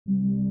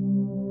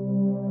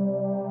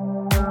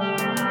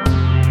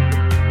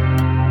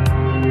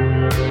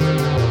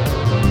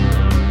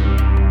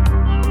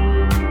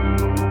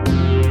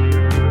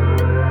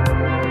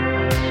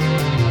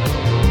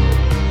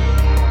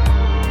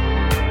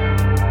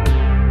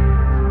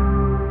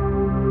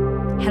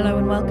Hello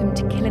and welcome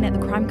to Killing It, the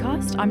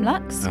Crimecast. I'm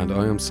Lux. And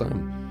I am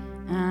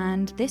Sam.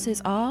 And this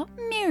is our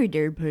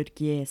murder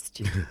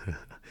podcast.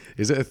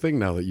 Is it a thing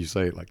now that you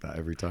say it like that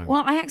every time?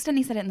 Well, I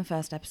accidentally said it in the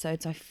first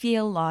episode, so I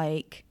feel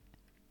like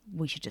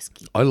we should just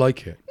keep I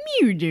like it.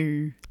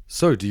 murder.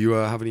 So, do you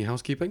have any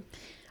housekeeping?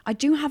 I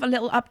do have a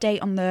little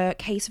update on the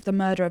case of the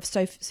murder of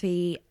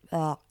Sophie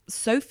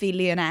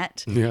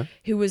Leonette,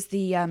 who was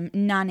the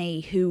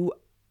nanny who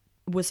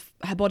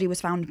her body was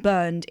found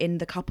burned in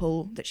the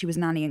couple that she was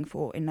nannying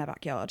for in their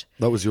backyard.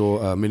 That was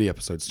your mini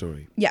episode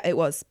story. Yeah, it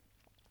was.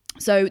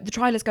 So the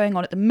trial is going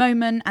on at the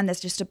moment, and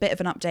there's just a bit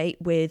of an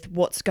update with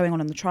what's going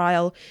on in the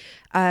trial.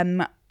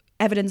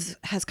 Evidence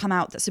has come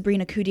out that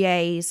Sabrina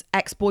Coudier's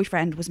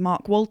ex-boyfriend was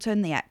Mark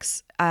Walton, the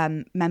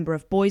ex-member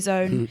of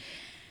Boyzone.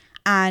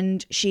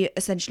 And she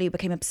essentially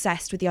became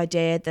obsessed with the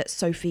idea that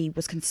Sophie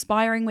was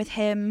conspiring with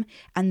him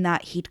and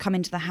that he'd come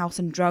into the house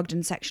and drugged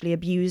and sexually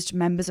abused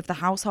members of the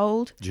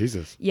household.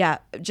 Jesus. Yeah,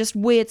 just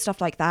weird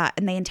stuff like that.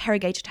 And they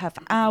interrogated her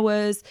for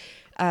hours.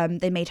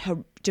 They made her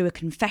do a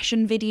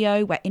confession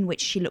video in which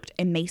she looked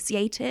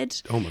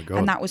emaciated. Oh my God.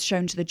 And that was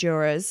shown to the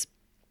jurors.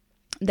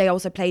 They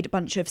also played a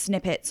bunch of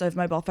snippets of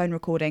mobile phone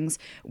recordings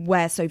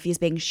where Sophie is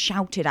being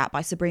shouted at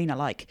by Sabrina,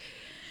 like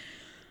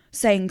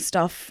saying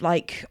stuff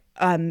like,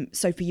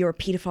 Sophie, you're a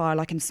paedophile,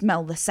 I can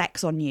smell the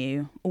sex on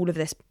you, all of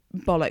this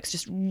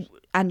bollocks.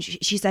 And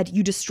she said,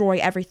 you destroy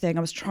everything.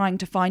 I was trying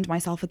to find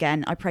myself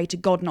again. I pray to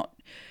God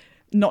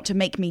not to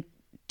make me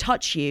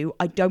touch you.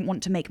 I don't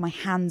want to make my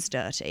hands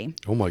dirty.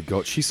 Oh my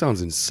God, she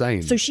sounds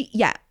insane. So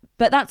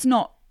but that's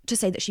not to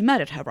say that she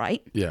murdered her,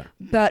 right? Yeah.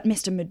 But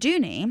Mr.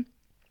 Maduni,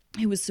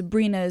 who was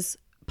Sabrina's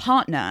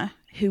partner,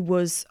 who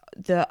was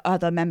the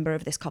other member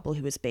of this couple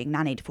who was being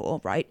nannied for,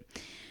 right?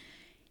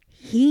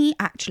 He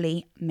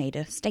actually made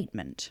a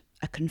statement,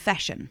 a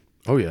confession.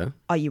 Oh yeah?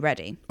 Are you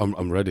ready?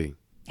 I'm ready.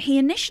 He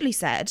initially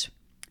said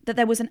that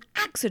there was an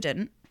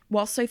accident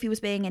while Sophie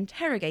was being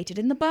interrogated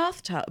in the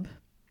bathtub.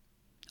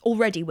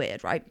 Already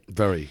weird, right?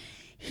 Very.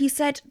 He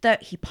said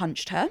that he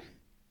punched her.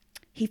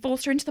 He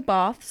forced her into the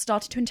bath,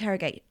 started to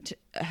interrogate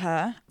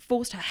her,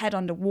 forced her head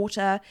under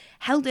water,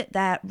 held it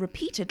there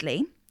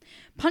repeatedly,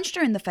 punched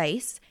her in the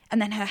face, and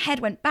then her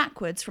head went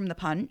backwards from the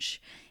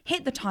punch,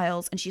 hit the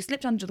tiles, and she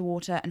slipped under the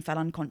water and fell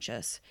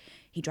unconscious.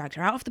 He dragged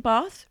her out of the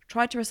bath,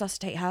 tried to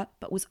resuscitate her,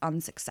 but was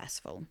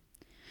unsuccessful.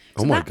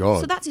 Oh my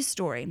God. So that's his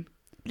story.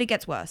 But it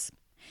gets worse.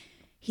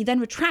 He then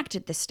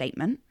retracted this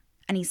statement,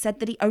 and he said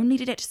that he only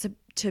did it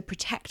to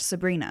protect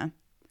Sabrina.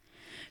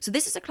 So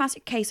this is a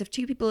classic case of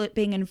two people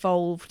being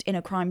involved in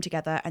a crime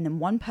together, and then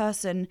one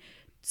person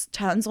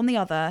turns on the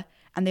other,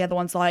 and the other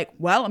one's like,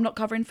 well, I'm not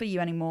covering for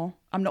you anymore.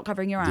 I'm not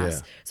covering your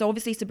ass. Yeah. So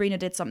obviously Sabrina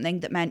did something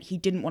that meant he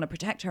didn't want to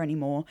protect her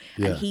anymore.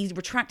 Yeah. And he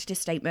retracted his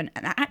statement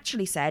and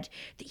actually said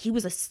that he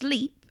was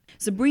asleep.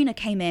 Sabrina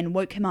came in,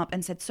 woke him up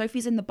and said,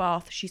 Sophie's in the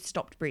bath. She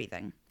stopped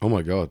breathing. Oh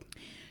my God.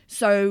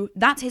 So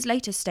that's his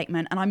latest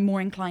statement, and I'm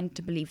more inclined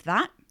to believe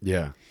that.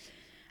 Yeah.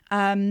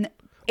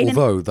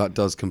 Although that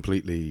does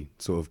completely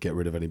sort of get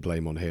rid of any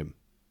blame on him.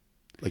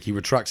 Like he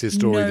retracts his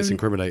story that's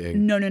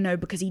incriminating. No,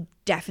 because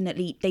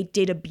they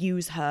did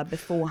abuse her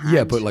beforehand.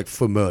 Yeah, but like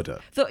for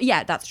murder.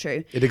 Yeah, that's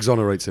true. It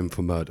exonerates him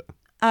for murder.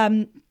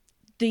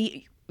 Do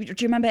you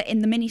remember in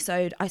the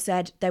minisode I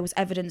said there was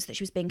evidence that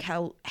she was being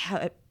held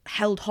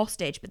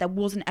hostage, but there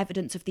wasn't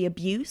evidence of the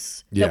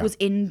abuse that was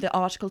in the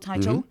article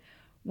title? Mm-hmm.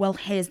 Well,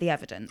 here's the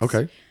evidence.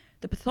 Okay.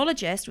 The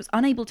pathologist was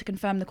unable to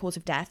confirm the cause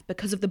of death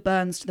because of the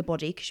burns to the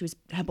body, because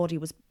her body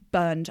was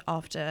burned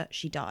after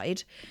she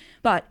died.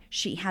 But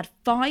she had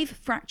 5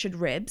 fractured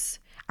ribs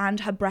and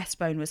her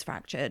breastbone was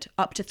fractured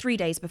up to 3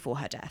 days before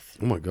her death.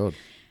 Oh my God.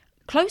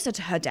 Closer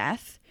to her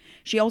death,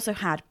 she also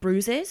had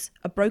bruises,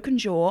 a broken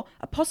jaw,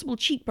 a possible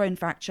cheekbone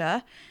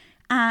fracture,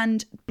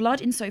 and blood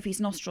in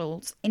Sophie's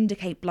nostrils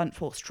indicate blunt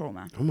force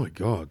trauma. Oh my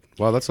God.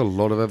 Wow, that's a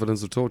lot of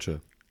evidence of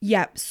torture.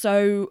 Yeah,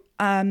 so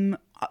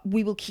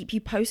we will keep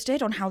you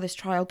posted on how this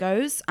trial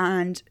goes.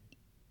 And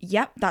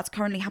yep, that's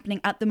currently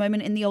happening at the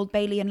moment in the Old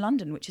Bailey in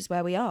London, which is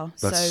where we are.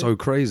 That's so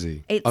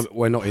crazy.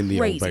 We're not in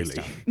the Old Bailey.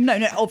 Stuff. No,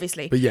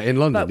 obviously. But yeah, in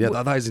London,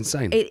 that is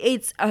insane.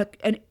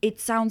 It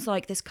sounds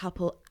like this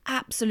couple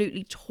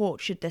absolutely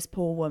tortured this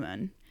poor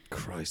woman.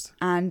 Christ.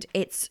 And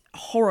it's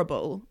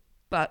horrible,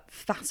 but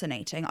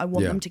fascinating. I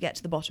want them to get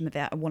to the bottom of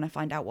it. I want to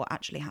find out what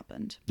actually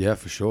happened. Yeah,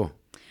 for sure.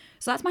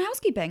 So that's my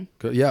housekeeping.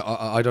 Good. Yeah,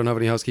 I don't have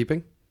any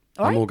housekeeping.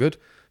 All I'm right. all good.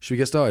 Should we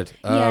get started?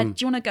 Do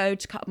you want to go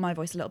to cut my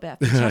voice a little bit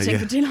after chatting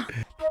for too long?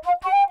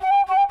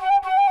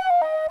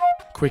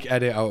 Quick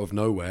edit out of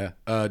nowhere.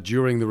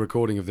 During the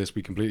recording of this,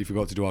 we completely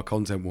forgot to do our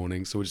content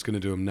warning, so we're just going to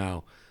do them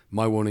now.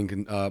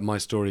 My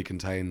story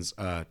contains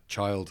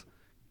child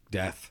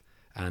death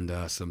and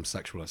some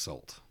sexual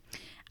assault.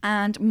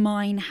 And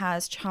mine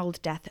has child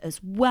death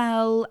as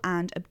well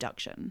and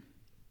abduction.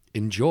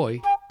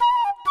 Enjoy.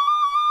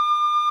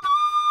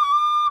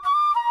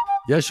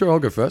 Yeah, sure, I'll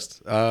go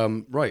first.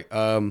 Right,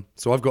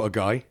 so I've got a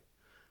guy.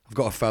 I've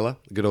got a fella,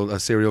 a good old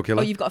serial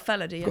killer. Oh, you've got a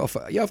fella, do you?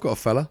 I've got a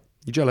fella.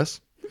 You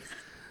jealous?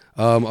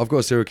 I've got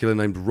a serial killer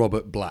named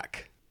Robert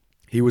Black.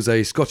 He was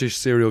a Scottish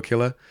serial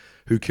killer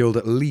who killed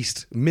at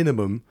least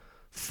minimum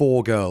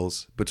 4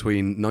 girls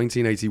between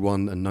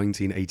 1981 and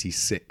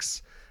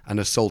 1986 and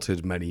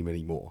assaulted many,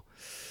 many more.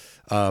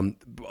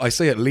 I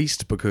say at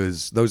least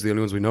because those are the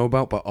only ones we know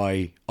about, but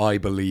I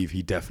believe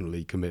he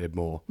definitely committed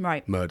more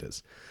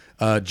murders.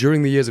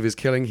 During the years of his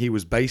killing, he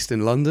was based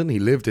in London. He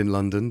lived in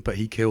London, but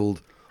he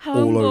killed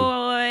all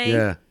over.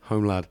 Yeah,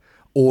 home lad.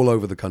 All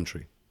over the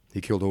country.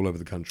 He killed all over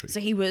the country. So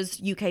he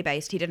was UK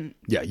based. He didn't.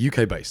 Yeah,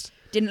 UK based.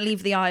 Didn't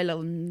leave the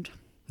island.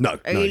 No,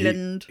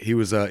 Island. He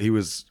was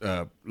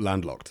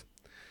landlocked.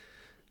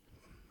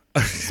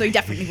 So he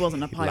definitely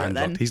wasn't a pirate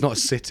then. He's not a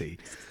city.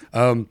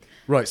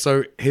 Right,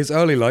 so his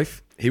early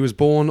life, he was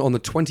born on the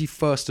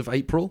 21st of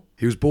April.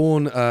 He was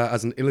born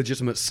as an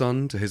illegitimate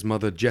son to his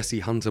mother,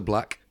 Jessie Hunter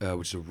Black,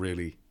 which is a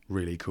really,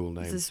 really cool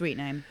name. It's a sweet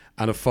name.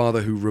 And a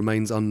father who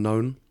remains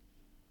unknown.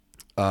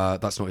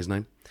 That's not his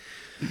name.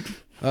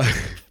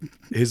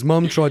 His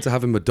mum tried to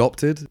have him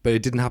adopted, but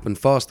it didn't happen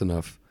fast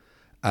enough.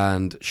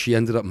 And she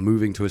ended up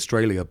moving to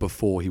Australia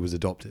before he was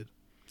adopted.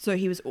 So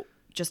he was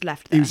just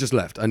left there? He was just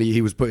left, and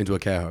he was put into a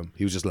care home.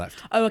 He was just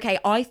left. Oh, okay.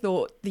 I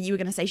thought that you were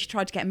going to say she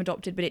tried to get him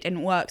adopted, but it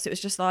didn't work. So it was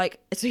just like,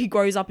 so he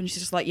grows up and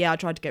she's just like, yeah, I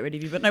tried to get rid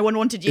of you, but no one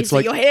wanted you, so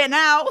you're here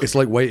now. It's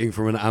like waiting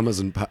for an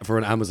Amazon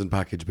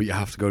package, but you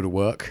have to go to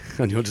work,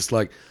 and you're just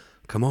like,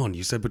 come on,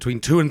 you said between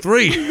 2 and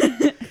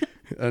 3.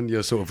 And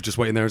you're sort of just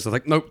waiting there, and it's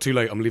like, nope, too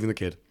late, I'm leaving the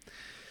kid.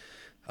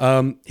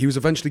 He was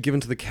eventually given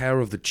to the care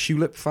of the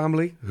Tulip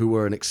family, who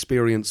were an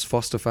experienced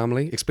foster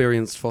family.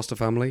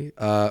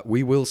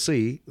 We will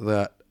see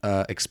that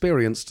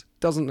experienced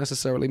doesn't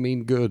necessarily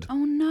mean good.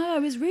 Oh no, I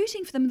was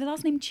rooting for them. The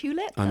last name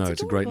Tulip. I know,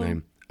 it's adorable. A great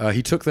name.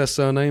 He took their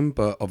surname,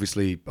 but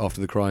obviously after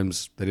the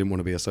crimes, they didn't want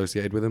to be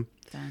associated with him.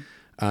 Fair.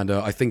 And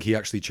I think he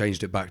actually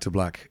changed it back to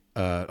Black.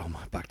 Later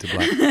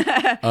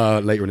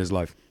in his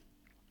life.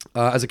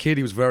 As a kid,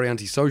 he was very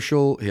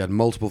antisocial. He had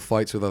multiple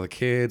fights with other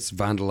kids,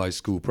 vandalized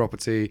school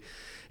property.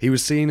 He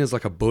was seen as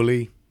like a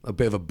bully, a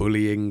bit of a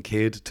bullying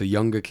kid to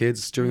younger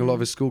kids during a lot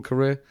of his school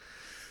career.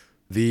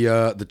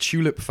 The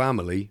Tulip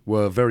family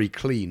were very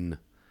clean,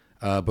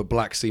 but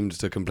Black seemed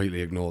to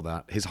completely ignore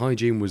that. His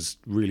hygiene was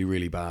really,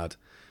 really bad,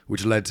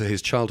 which led to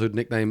his childhood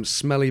nickname,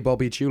 Smelly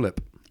Bobby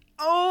Tulip.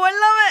 Oh, I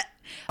love it.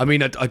 I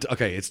mean,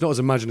 okay, it's not as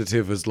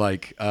imaginative as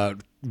like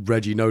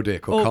Reggie No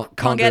Dick or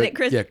Can't Get It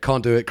Christy. Yeah,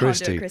 Can't Do It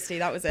Christy. Can't Do It Christy,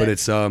 that was it. But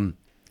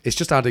it's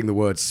just adding the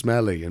word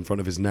smelly in front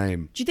of his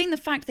name. Do you think the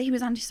fact that he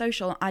was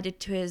antisocial added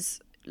to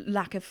his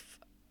lack of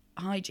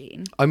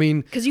hygiene? I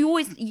mean, because you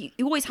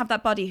always have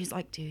that buddy who's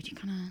like, dude, you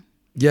kind of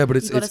you got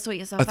to sort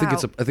yourself out.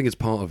 I think it's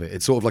part of it.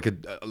 It's sort of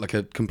like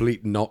a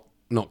complete not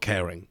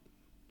caring.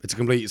 It's a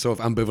complete sort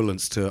of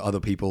ambivalence to other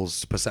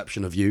people's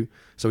perception of you.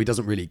 So he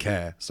doesn't really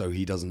care. So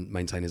he doesn't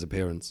maintain his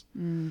appearance.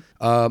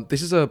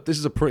 This is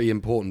a pretty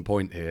important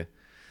point here.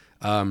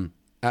 At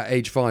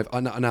age 5,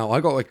 now I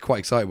got quite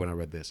excited when I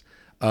read this.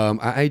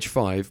 At age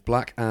 5,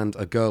 Black and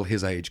a girl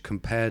his age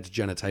compared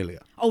genitalia.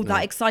 Oh,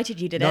 that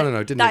excited you, did it? No,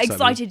 didn't that excite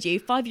excited you.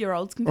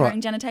 5-year-olds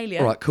comparing genitalia.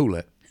 All right, cool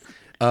it.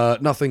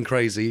 Nothing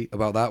crazy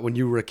about that. When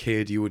you were a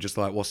kid, you were just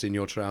like, what's in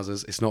your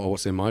trousers? It's not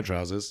what's in my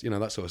trousers,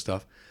 that sort of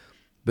stuff.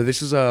 But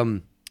this is a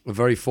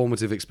very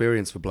formative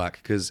experience for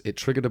Black because it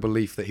triggered a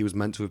belief that he was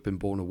meant to have been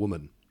born a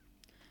woman.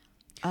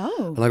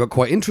 Oh. And I got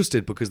quite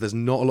interested because there's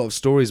not a lot of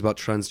stories about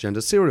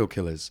transgender serial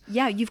killers.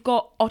 Yeah, you've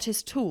got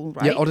Otis Toole,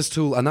 right? Yeah, Otis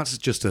Toole, and that's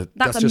just a...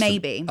 That's a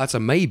maybe. That's a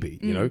maybe,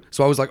 you know?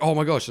 So I was like, oh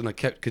my gosh, and I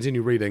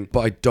continue reading,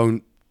 but I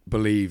don't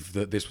believe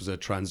that this was a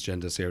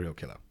transgender serial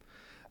killer.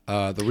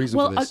 The reason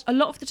for this... a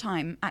lot of the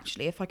time,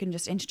 actually, if I can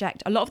just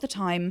interject, a lot of the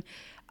time,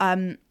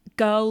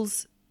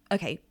 girls...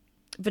 Okay,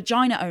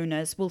 vagina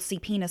owners will see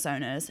penis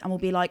owners and will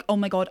be like, oh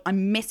my God,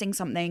 I'm missing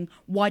something.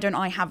 Why don't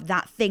I have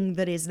that thing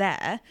that is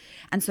there?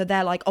 And so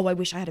they're like, oh, I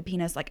wish I had a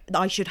penis. Like,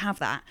 I should have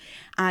that.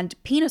 And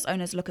penis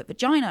owners look at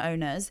vagina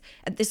owners.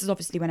 And this is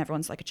obviously when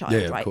everyone's like a child,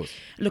 right? Of course.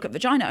 Look at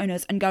vagina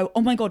owners and go,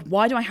 oh my God,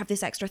 why do I have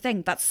this extra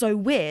thing? That's so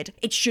weird.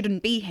 It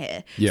shouldn't be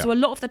here. Yeah. So a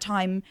lot of the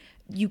time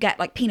you get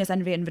like penis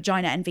envy and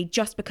vagina envy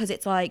just because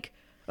it's like,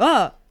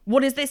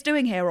 what is this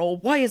doing here? Or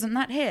why isn't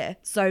that here?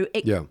 So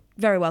it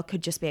very well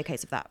could just be a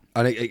case of that.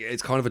 And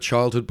it's kind of a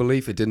childhood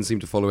belief. It didn't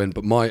seem to follow in.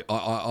 But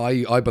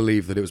I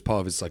believe that it was part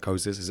of his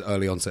psychosis, his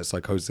early onset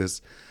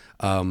psychosis.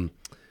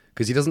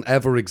 Because he doesn't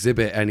ever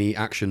exhibit any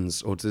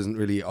actions or doesn't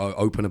really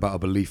open about a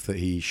belief that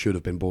he should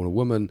have been born a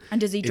woman.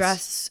 And does he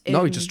dress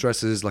No, he just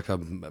dresses like a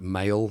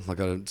male, like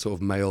a sort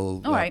of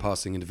male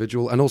passing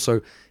individual. And also,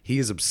 he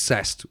is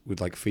obsessed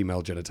with like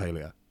female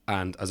genitalia.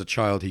 And as a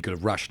child, he could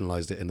have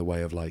rationalized it in the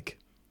way of like,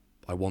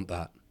 I want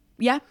that.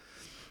 Yeah.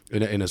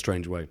 In a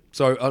strange way.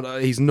 So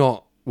he's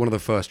not one of the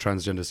first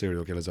transgender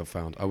serial killers I've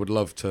found. I would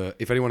love to,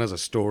 if anyone has a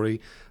story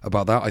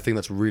about that, I think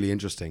that's really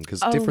interesting because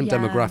different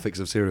demographics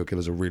of serial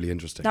killers are really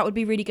interesting. That would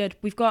be really good.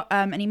 We've got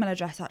an email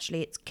address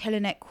actually. It's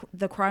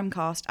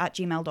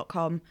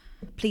killingitthecrimecast@gmail.com.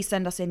 Please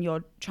send us in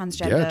your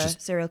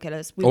transgender serial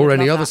killers. Or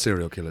any other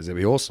serial killers.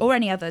 It'd be awesome. Or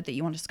any other that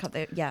you want us to cut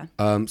the,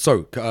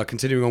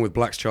 continuing on with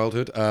Black's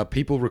childhood,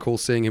 people recall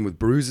seeing him with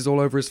bruises all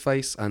over his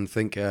face and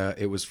think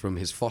it was from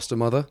his foster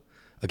mother.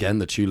 Again,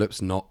 the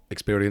tulips, not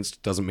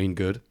experienced, doesn't mean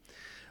good.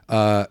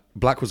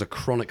 Black was a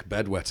chronic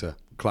bedwetter,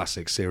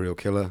 classic serial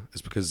killer.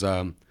 It's because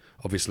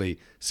obviously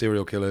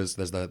serial killers,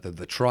 there's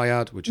the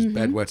triad, which is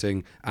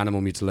bedwetting,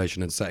 animal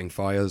mutilation, and setting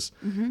fires.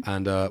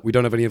 And we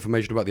don't have any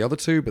information about the other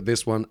two, but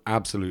this one,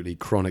 absolutely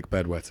chronic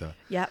bedwetter.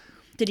 Yep.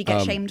 Did he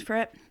get shamed for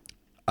it?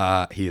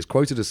 He is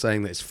quoted as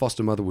saying that his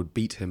foster mother would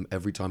beat him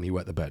every time he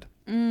wet the bed.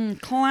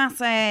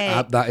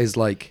 Classic. That is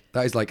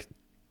like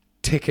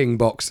ticking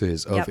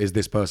boxes of is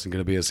this person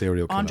going to be a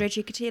serial killer? Andre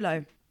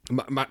Chikatilo.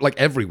 Like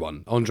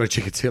everyone, Andre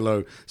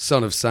Chikatilo,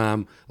 Son of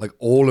Sam, like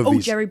all of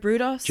these. Jerry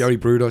Brudos. Jerry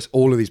Brudos,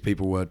 all of these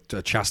people were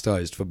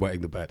chastised for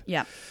wetting the bed.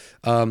 Yeah.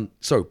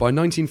 So by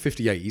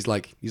 1958, he's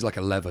like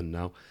 11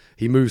 now.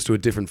 He moves to a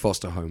different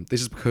foster home.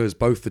 This is because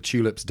both the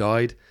Tulips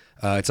died.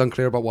 It's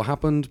unclear about what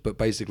happened, but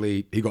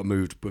basically he got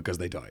moved because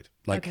they died.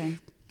 Like,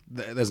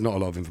 there's not a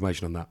lot of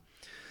information on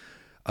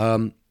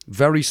that.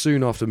 Very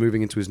soon after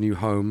moving into his new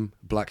home,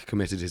 Black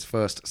committed his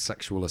first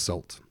sexual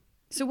assault.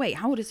 So wait,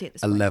 how old is he at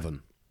this point?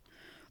 11.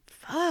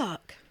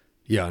 Fuck.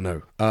 Yeah, I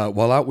know.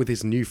 While out with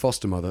his new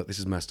foster mother, this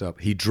is messed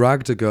up, he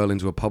dragged a girl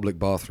into a public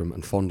bathroom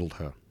and fondled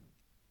her.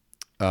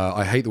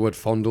 I hate the word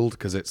fondled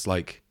because it's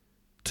like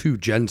too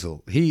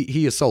gentle.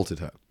 He assaulted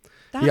her.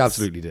 He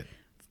absolutely did.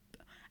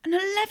 An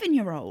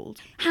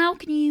 11-year-old. How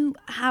can you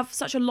have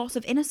such a loss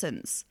of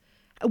innocence?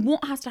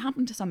 What has to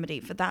happen to somebody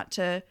for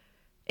that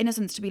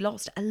innocence to be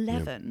lost?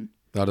 11.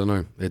 Yeah. I don't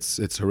know.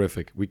 It's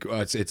horrific.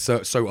 It's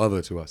so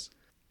other to us.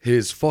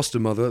 His foster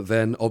mother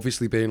then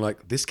obviously being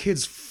like, this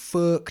kid's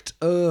fucked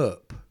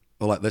up.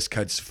 Or like, this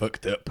kid's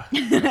fucked up.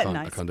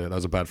 I can't do it. That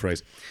was a bad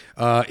phrase.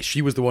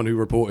 She was the one who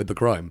reported the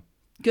crime.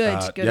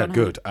 Good. Good. Yeah, on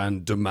good. Her.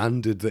 And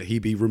demanded that he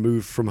be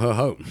removed from her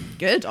home.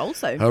 Good,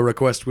 also. Her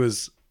request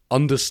was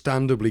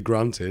understandably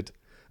granted,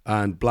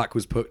 and Black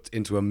was put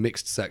into a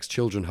mixed-sex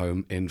children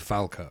home in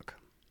Falkirk.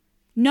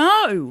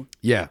 No!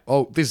 Yeah.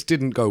 Oh, this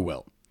didn't go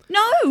well.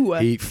 No!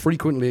 He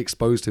frequently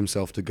exposed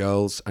himself to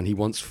girls, and he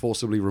once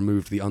forcibly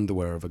removed the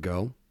underwear of a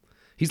girl.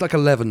 He's like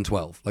 11,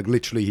 12. Like,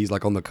 literally, he's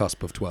like on the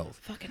cusp of 12.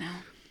 Fucking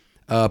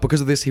hell.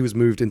 Because of this, he was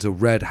moved into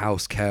Red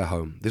House Care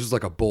Home. This was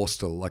like a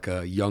borstal, like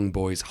a young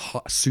boys,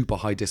 super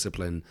high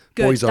discipline.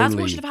 Good. Boys That's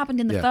only. what should have happened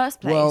in the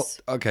first place. Well,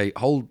 okay,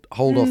 hold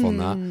off on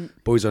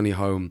that. Boys only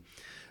home.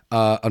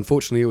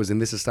 Unfortunately, it was in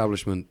this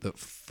establishment that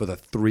for the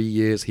 3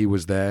 years he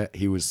was there,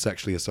 he was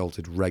sexually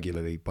assaulted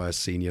regularly by a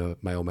senior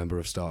male member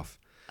of staff.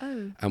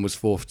 Oh. And was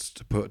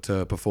forced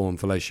to perform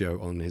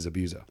fellatio on his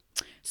abuser.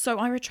 So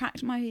I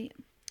retract my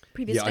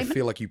previous statement? I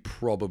feel like you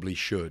probably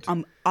should.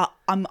 I'm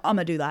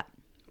gonna do that.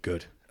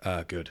 Good.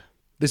 Good.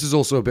 This is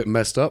also a bit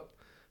messed up,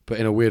 but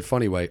in a weird,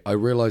 funny way. I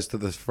realised that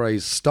the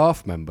phrase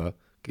staff member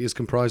is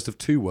comprised of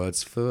two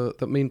words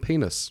that mean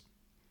penis.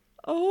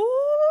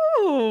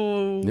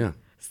 Oh. Yeah.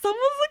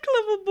 Someone's a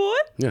clever boy.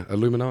 Yeah,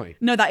 Illuminati.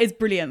 No, that is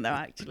brilliant, though,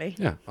 actually.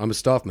 Yeah, I'm a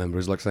staff member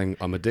is like saying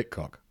I'm a dick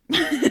cock.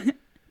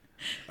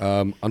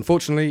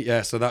 Unfortunately,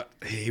 yeah, so that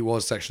he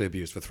was sexually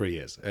abused for 3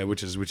 years,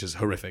 which is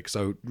horrific.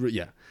 So,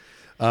 yeah.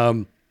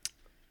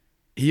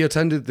 He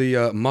attended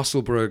the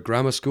Musselburgh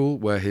Grammar School,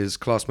 where his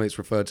classmates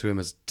referred to him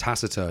as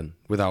taciturn,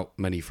 without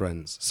many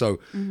friends. So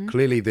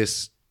clearly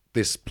this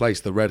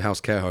place, the Red House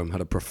Care Home,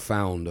 had a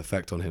profound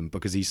effect on him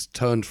because he's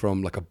turned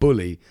from like a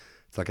bully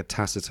to like a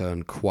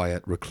taciturn,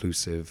 quiet,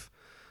 reclusive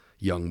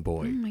young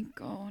boy. Oh my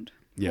God.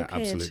 Yeah,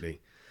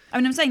 absolutely. I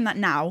mean, I'm saying that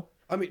now.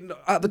 I mean,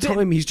 at the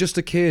time, he's just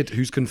a kid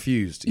who's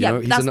confused. You know,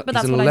 he's that's an what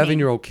I mean.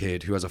 11-year-old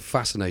kid who has a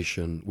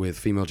fascination with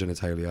female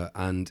genitalia,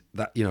 and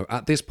that, you know,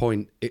 at this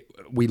point,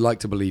 we like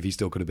to believe he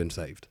still could have been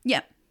saved.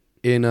 Yeah.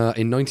 In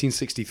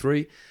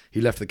 1963,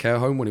 he left the care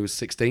home when he was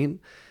 16,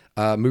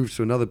 moved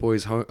to another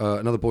boys'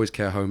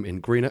 care home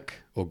in Greenock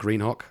or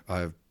Greenhock.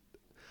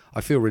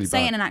 I feel really bad.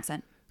 Say it in an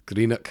accent.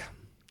 Greenock.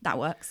 That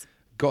works.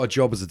 Got a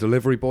job as a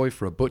delivery boy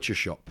for a butcher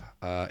shop.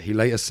 He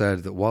later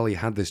said that while he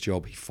had this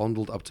job, he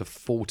fondled up to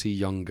 40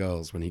 young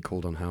girls when he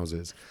called on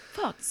houses.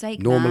 Fuck's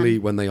sake, Normally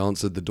man. when they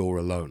answered the door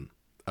alone.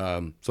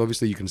 So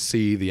obviously you can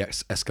see the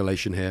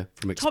escalation here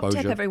from exposure.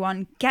 Top tip,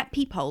 everyone. Get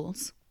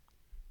peepholes.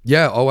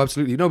 Yeah, oh,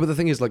 absolutely. No, but the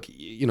thing is, like,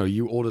 you know,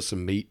 you order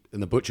some meat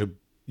and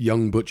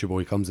young butcher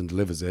boy comes and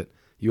delivers it.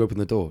 You open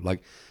the door.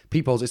 Like,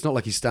 peepholes, it's not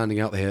like he's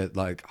standing out there,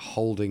 like,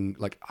 holding,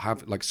 like,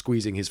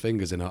 squeezing his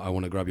fingers in a, I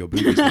want to grab your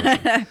boobies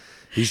motion.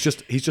 He's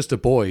just a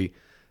boy,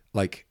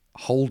 like,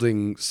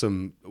 holding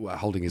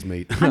his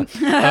meat.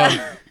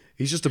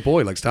 He's just a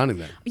boy, like, standing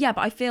there. Yeah,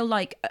 but I feel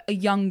like a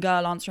young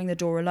girl answering the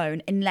door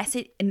alone, unless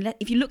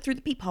if you look through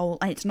the peephole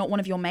and it's not one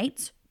of your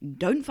mates,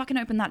 don't fucking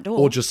open that door.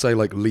 Or just say,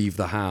 like, leave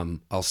the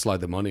ham. I'll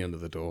slide the money under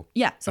the door.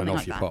 Yeah, something and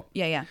like off you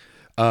that.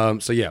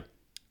 pop. Yeah.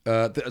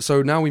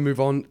 So now we move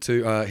on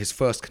to his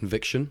first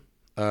conviction.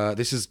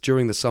 This is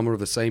during the summer of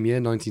the same year,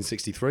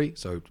 1963,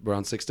 so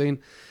around 16.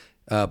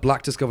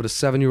 Black discovered a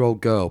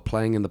 7-year-old girl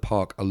playing in the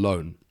park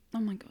alone. Oh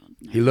my God.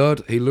 No.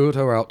 He lured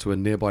her out to a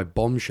nearby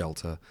bomb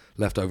shelter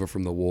left over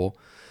from the war,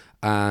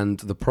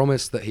 and with the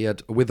promise that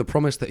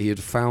he had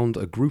found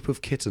a group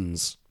of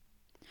kittens.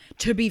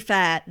 To be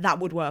fair, that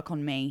would work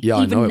on me. Yeah,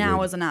 I know even it now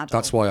would. as an adult.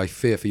 That's why I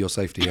fear for your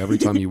safety every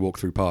time you walk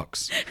through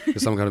parks.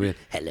 There's someone going to be,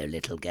 Hello,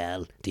 little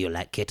girl. Do you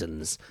like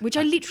kittens? Which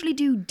I literally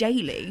do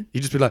daily.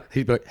 he'd be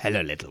like,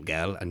 hello, little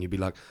girl. And you'd be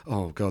like,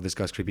 oh, God, this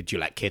guy's creepy. Do you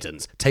like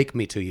kittens? Take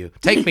me to you.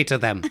 Take me to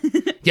them.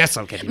 Yes,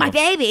 I'll get in My your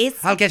babies.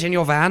 I'll get in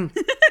your van.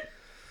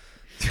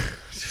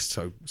 Just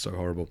so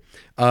horrible.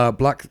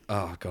 Black,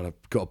 oh God,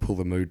 I've got to pull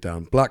the mood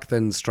down. Black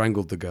then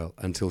strangled the girl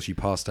until she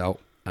passed out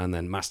and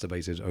then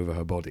masturbated over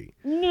her body.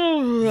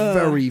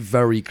 Very,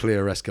 very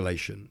clear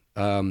escalation.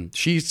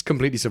 She's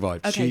completely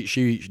survived. Okay.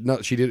 She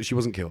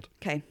wasn't killed.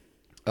 Okay.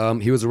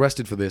 He was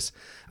arrested for this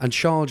and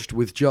charged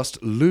with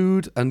just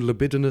lewd and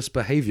libidinous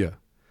behavior.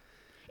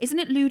 Isn't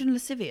it lewd and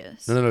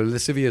lascivious? No.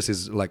 Lascivious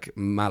is like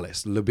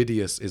malice.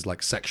 Libidious is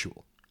like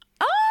sexual.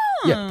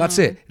 Yeah, that's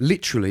it.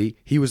 Literally,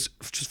 he was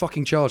just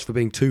fucking charged for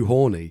being too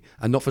horny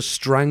and not for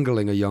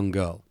strangling a young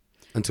girl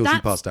until she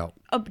That's passed out.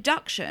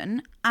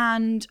 abduction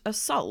and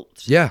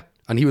assault. Yeah,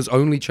 and he was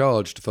only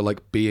charged for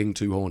like being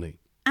too horny.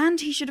 And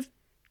he should have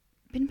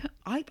been put...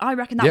 I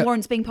reckon that Yeah.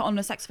 warrants being put on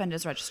a sex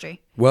offenders registry.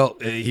 Well,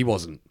 he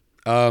wasn't.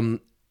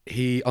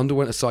 He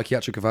underwent a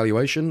psychiatric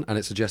evaluation and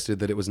it suggested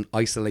that it was an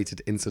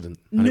isolated incident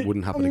and it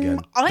wouldn't happen again.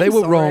 I'm They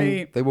were sorry.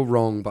 wrong. They were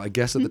wrong, but I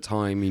guess at the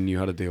time he knew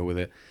how to deal with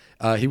it.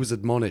 He was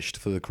admonished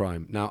for the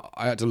crime. Now,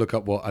 I had to look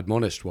up what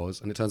admonished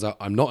was, and it turns out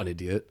I'm not an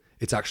idiot.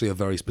 It's actually a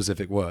very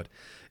specific word.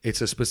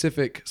 It's a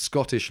specific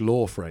Scottish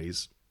law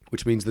phrase,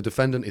 which means the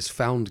defendant is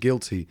found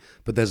guilty,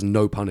 but there's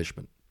no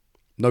punishment.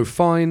 No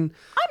fine,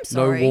 I'm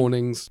sorry. no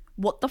warnings.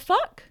 What the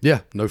fuck?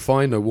 Yeah, no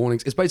fine, no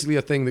warnings. It's basically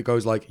a thing that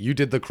goes like, you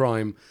did the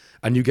crime,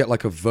 and you get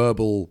like a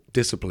verbal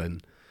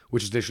discipline,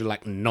 which is literally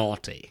like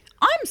naughty.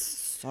 I'm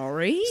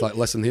sorry. It's like,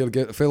 listen here,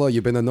 fella,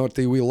 you've been a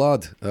naughty wee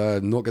lad.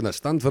 Not going to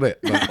stand for it.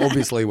 But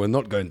obviously, we're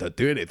not going to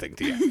do anything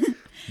to you.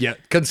 Yeah,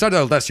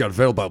 consider this your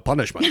verbal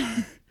punishment.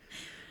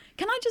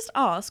 Can I just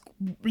ask,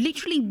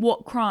 literally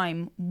what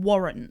crime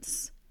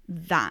warrants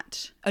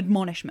that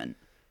admonishment?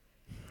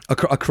 A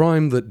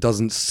crime that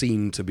doesn't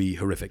seem to be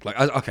horrific. Like,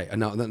 okay, and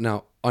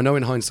now I know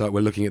in hindsight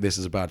we're looking at this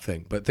as a bad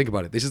thing, but think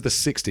about it. This is the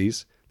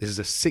 60s. This is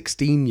a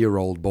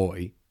 16-year-old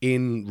boy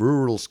in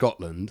rural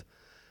Scotland.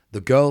 The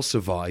girl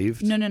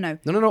survived. No.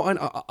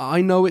 No.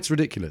 I know it's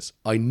ridiculous.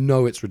 I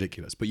know it's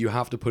ridiculous, but you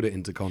have to put it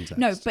into context.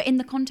 No, but in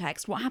the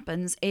context, what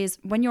happens is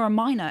when you're a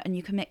minor and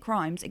you commit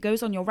crimes, it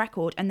goes on your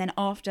record, and then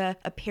after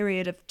a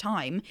period of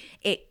time,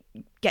 it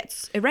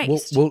gets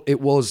erased. Well,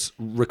 it was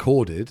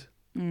recorded,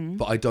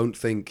 but I don't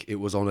think it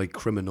was on a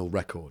criminal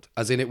record.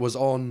 As in, it was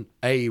on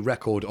a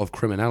record of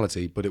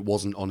criminality, but it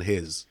wasn't on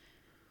his.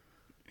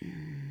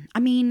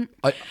 I mean,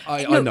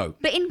 I no, know.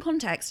 But in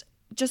context,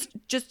 just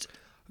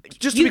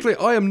Just to be clear,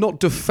 I am not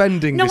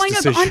defending No, this I know,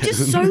 decision. but I'm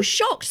just so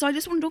shocked. So I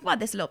just want to talk about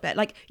this a little bit.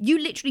 Like, you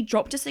literally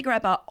dropped a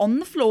cigarette butt on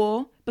the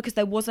floor because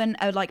there wasn't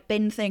a like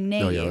bin thing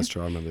near Oh, you. yeah, that's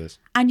true. I remember this.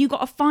 And you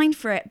got a fine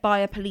for it by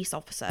a police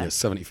officer. Yeah,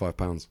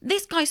 £75.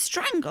 This guy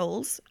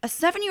strangles a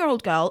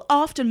 7-year-old girl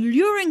after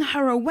luring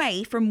her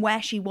away from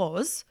where she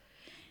was,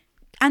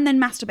 and then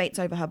masturbates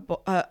over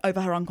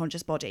her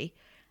unconscious body.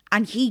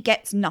 And he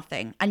gets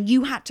nothing. And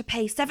you had to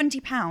pay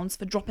 £70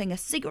 for dropping a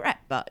cigarette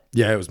butt.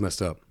 Yeah, it was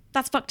messed up.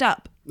 That's fucked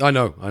up. I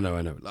know.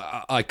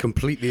 I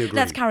completely agree.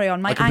 Let's carry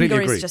on. My I completely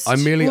anger is agree. just- I'm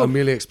Oof.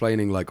 merely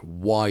explaining like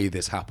why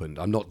this happened.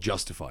 I'm not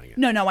justifying it.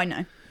 No, I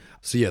know.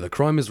 So yeah, the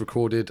crime is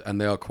recorded and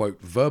they are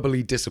quote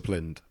verbally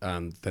disciplined,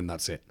 and then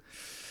that's it.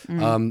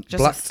 Just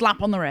a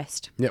slap on the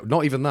wrist. Yeah,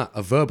 not even that.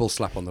 A verbal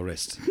slap on the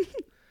wrist.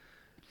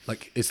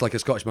 Like it's like a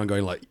Scottish man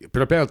going like,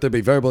 "Prepare to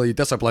be verbally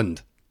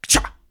disciplined."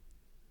 Cha!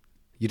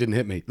 You didn't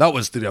hit me. That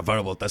was the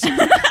verbal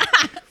discipline.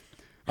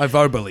 I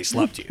verbally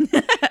slapped you.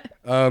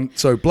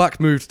 So Black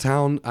moved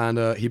town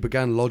and he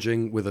began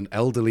lodging with an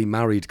elderly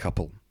married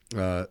couple.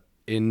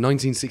 In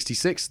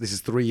 1966, this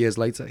is 3 years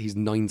later, he's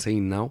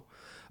 19 now.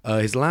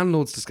 His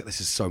landlords this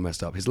is so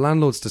messed up. His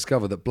landlords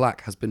discover that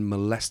Black has been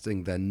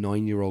molesting their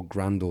 9-year-old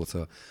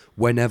granddaughter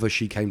whenever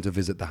she came to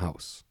visit the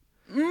house.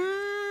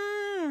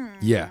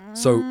 Yeah,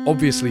 so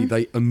obviously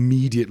they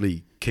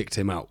immediately kicked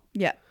him out.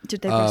 Yeah.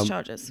 Did they press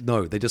charges?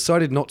 No, they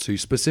decided not to,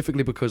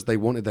 specifically because they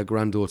wanted their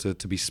granddaughter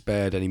to be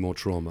spared any more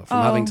trauma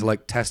from having to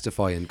like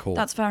testify in court.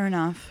 That's fair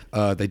enough.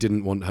 They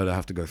didn't want her to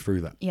have to go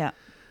through that. Yeah.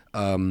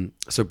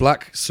 So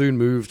Black soon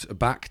moved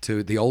back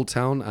to the old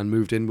town and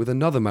moved in with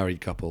another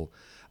married couple,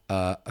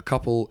 a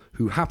couple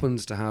who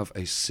happens to have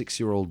a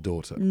 6-year-old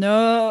daughter.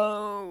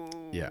 No.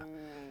 Yeah.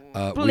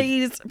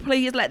 Please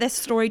let this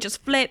story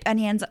just flip and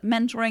he ends up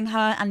mentoring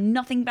her and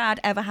nothing bad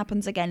ever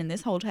happens again in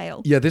this whole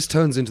tale. Yeah, this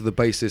turns into the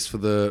basis for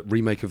the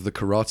remake of The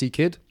Karate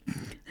Kid.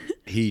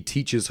 He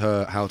teaches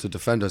her how to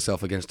defend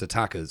herself against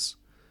attackers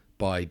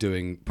by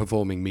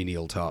performing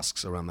menial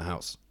tasks around the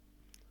house.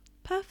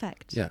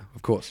 Perfect. Yeah,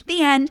 of course.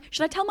 The end.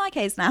 Should I tell my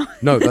case now?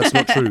 No, that's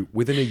not true.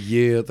 Within a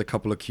year, the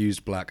couple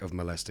accused Black of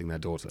molesting their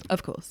daughter.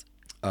 Of course.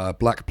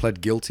 Black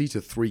pled guilty to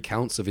 3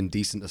 counts of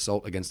indecent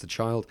assault against a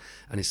child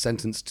and is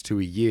sentenced to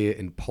a year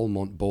in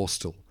Polmont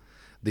Borstal.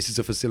 This is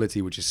a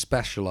facility which is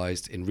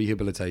specialised in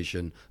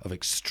rehabilitation of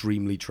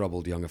extremely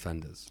troubled young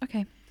offenders.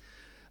 Okay.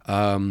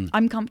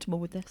 I'm comfortable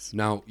with this.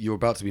 Now, you're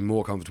about to be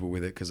more comfortable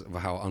with it because of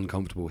how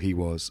uncomfortable he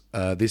was.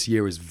 This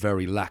year is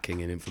very lacking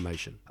in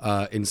information.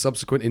 In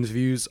subsequent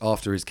interviews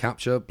after his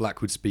capture,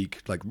 Black would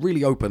speak like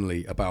really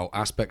openly about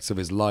aspects of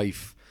his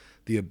life,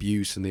 the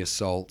abuse and the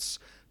assaults,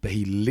 but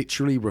he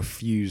literally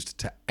refused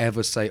to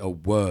ever say a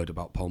word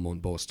about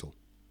Polmont Borstal.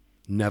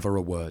 Never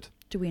a word.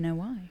 Do we know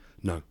why?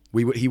 No.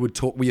 He would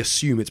talk. We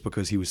assume it's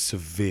because he was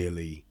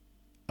severely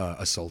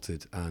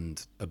assaulted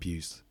and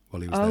abused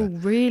while he was there. Oh,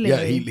 really?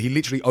 Yeah, he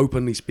literally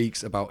openly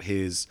speaks about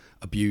his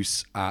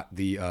abuse at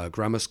the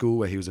grammar school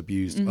where he was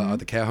abused, at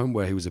the care home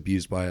where he was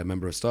abused by a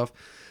member of staff,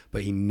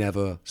 but he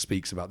never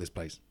speaks about this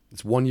place.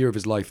 It's 1 year of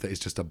his life that is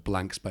just a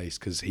blank space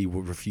because he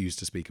will refuse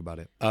to speak about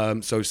it.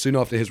 So soon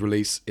after his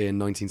release in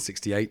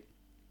 1968,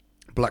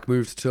 Black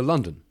moved to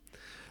London.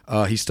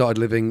 He started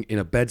living in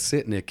a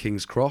bedsit near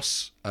King's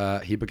Cross.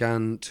 He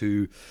began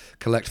to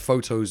collect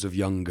photos of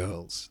young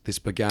girls. This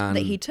began...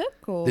 That he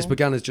took? Or? This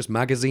began as just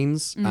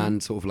magazines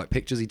and sort of like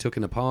pictures he took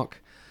in a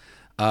park.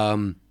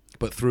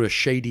 But through a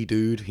shady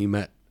dude he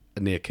met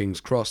near King's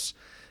Cross,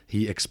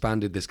 he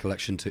expanded this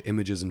collection to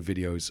images and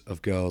videos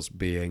of girls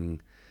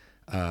being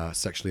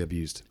sexually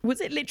abused.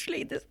 Was it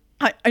literally this?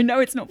 I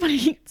know it's not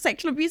funny.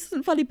 Sexual abuse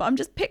isn't funny, but I'm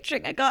just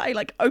picturing a guy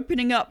like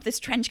opening up this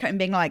trench coat and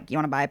being like, "You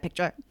want to buy a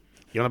picture?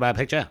 You want to buy a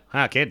picture?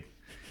 Ah, kid.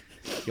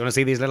 You want to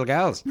see these little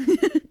girls?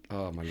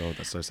 Oh my Lord,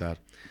 that's so sad.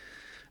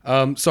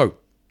 In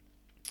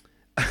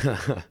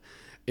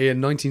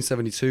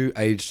 1972,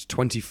 aged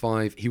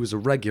 25, he was a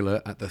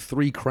regular at the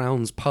Three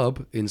Crowns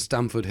pub in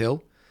Stamford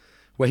Hill,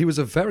 where he was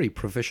a very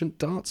proficient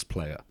darts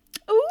player.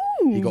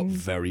 Ooh. He got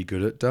very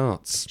good at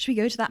darts. Should we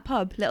go to that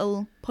pub?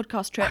 Little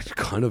podcast trip. I'd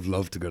kind of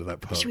love to go to that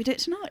pub. Should we do it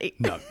tonight?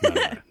 No.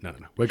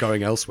 We're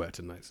going elsewhere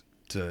tonight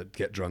to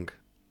get drunk.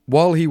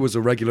 While he was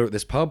a regular at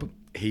this pub,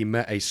 he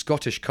met a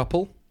Scottish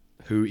couple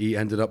who he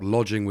ended up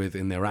lodging with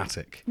in their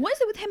attic. What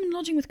is it with him and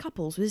lodging with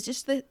couples? Was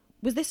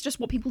this just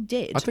what people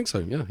did? I think so,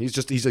 yeah.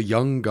 He's a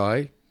young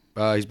guy.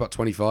 He's about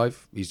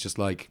 25. He's just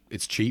like,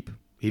 it's cheap.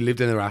 He lived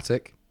in their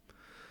attic.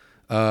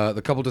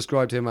 The couple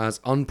described him as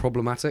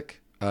unproblematic.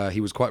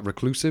 He was quite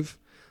reclusive.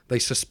 They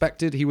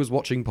suspected he was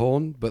watching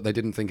porn, but they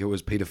didn't think it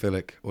was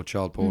paedophilic or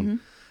child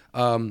porn.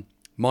 I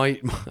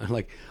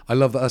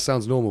love that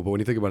sounds normal, but when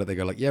you think about it, they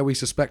go like, yeah, we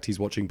suspect he's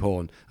watching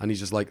porn. And he's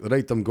just like,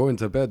 right, I'm going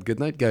to bed. Good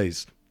night,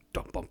 guys.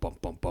 Dum, bum, bum,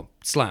 bum, bum.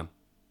 Slam.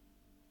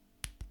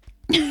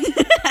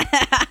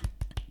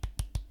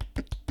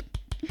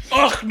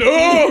 Oh,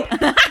 no!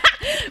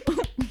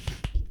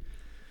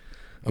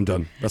 I'm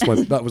done.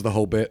 That was the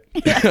whole bit.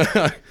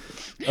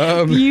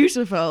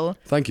 Beautiful.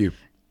 Thank you.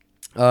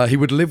 He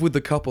would live with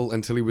the couple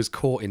until he was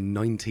caught in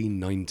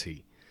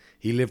 1990.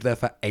 He lived there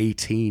for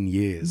 18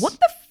 years. What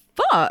the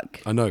fuck?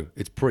 I know,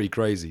 it's pretty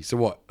crazy. So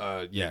what?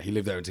 He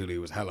lived there until he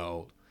was hella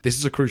old. This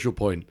is a crucial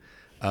point.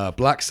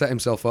 Black set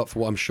himself up for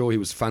what I'm sure he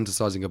was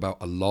fantasizing about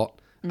a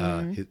lot,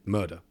 his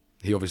murder.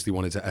 He obviously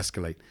wanted to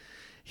escalate.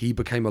 He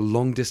became a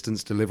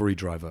long-distance delivery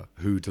driver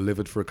who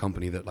delivered for a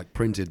company that like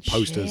printed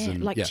posters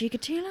and like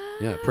Chikatilo?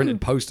 Yeah,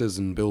 printed posters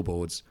and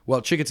billboards.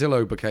 Well,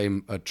 Chikatilo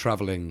became a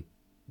traveling.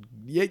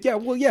 Yeah.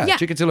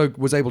 Chikatilo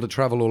was able to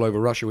travel all over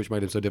Russia, which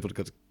made him so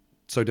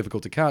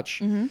difficult to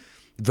catch.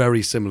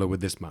 Very similar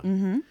with this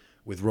man,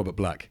 with Robert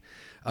Black.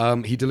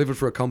 He delivered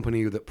for a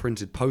company that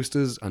printed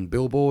posters and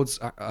billboards.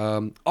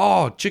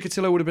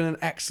 Chikatilo would have been an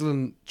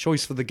excellent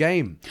choice for the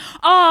game.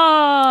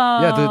 Oh,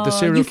 Yeah, the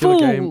serial you killer fool.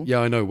 game. Yeah,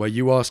 I know. Where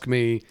you ask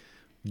me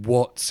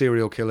what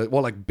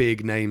like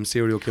big name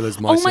serial killers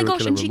my Oh my serial gosh,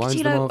 killer and reminds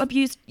them Chikatilo of.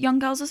 abused young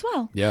girls as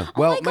well. Yeah, Oh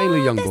well, my mainly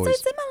God, young they're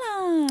boys. so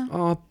similar.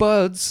 Oh,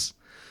 buds.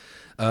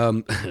 So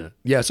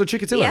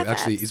Chikatilo, BFFs.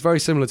 actually, is very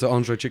similar to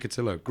Andre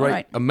Chikatilo. Great,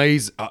 Alright.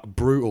 amazing,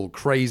 brutal,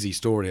 crazy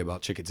story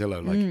about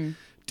Chikatilo. Like,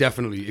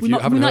 definitely, if you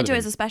haven't we heard might of do it him,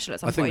 as a special at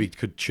some I think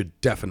point. we should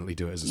definitely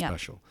do it as a Yeah.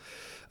 special.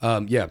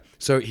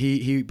 So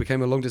he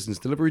became a long-distance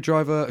delivery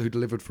driver who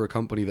delivered for a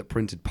company that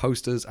printed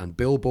posters and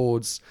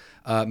billboards,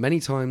 many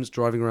times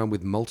driving around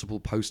with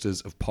multiple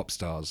posters of pop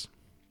stars.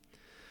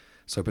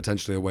 So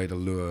potentially a way to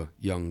lure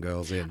young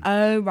girls in.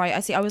 Oh, right. I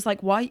see. I was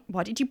like, why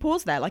did you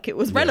pause there? Like it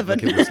was Yeah,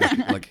 relevant. like it was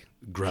like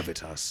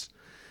gravitas.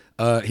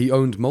 He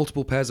owned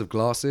multiple pairs of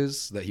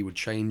glasses that he would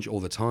change all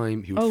the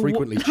time. He would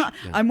frequently...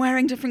 I'm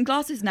wearing different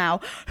glasses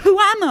now. Who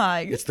am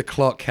I? It's the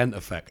Clark Kent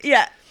effect.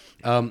 Yeah.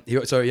 And he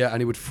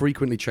would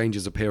frequently change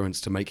his appearance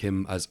to make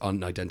him as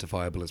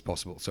unidentifiable as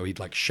possible. So he'd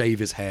like shave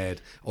his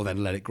head or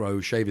then let it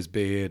grow, shave his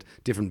beard,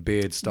 different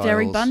beard styles.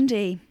 Very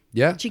Bundy.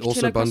 Yeah, Chikatilo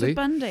also crossed with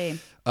Bundy.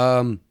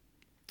 Bundy.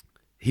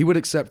 He would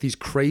accept these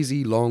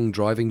crazy long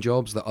driving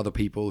jobs that other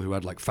people who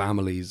had like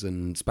families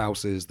and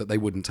spouses that they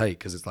wouldn't take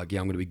because it's like,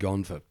 yeah, I'm going to be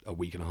gone for a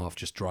week and a half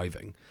just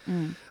driving.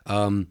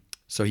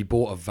 So he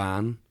bought a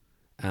van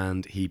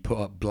and he put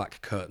up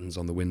black curtains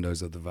on the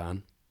windows of the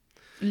van.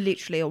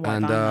 Literally a white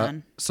And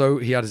man. so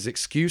he had his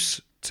excuse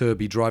to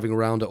be driving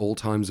around at all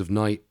times of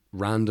night,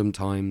 random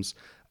times,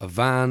 a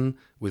van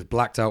with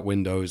blacked out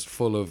windows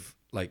full of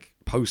like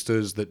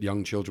posters that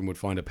young children would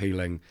find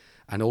appealing,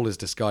 and all his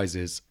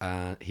disguises.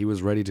 He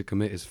was ready to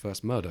commit his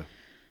first murder.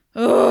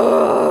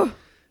 So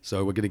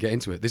we're going to get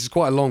into it. This is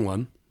quite a long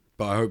one.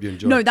 but I hope you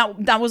enjoyed. No,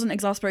 that wasn't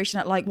exasperation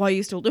at like, why are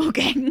you still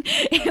talking?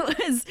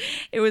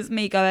 It was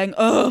me going,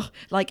 ugh.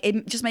 Like,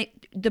 it just made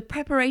the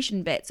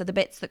preparation bits are the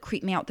bits that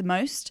creep me out the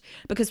most,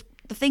 because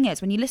the thing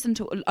is, when you listen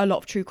to a lot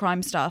of true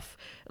crime stuff,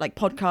 like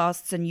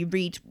podcasts, and you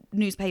read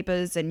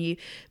newspapers and you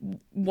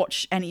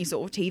watch any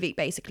sort of TV,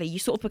 basically, you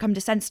sort of become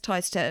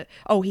desensitized to,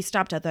 oh, he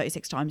stabbed her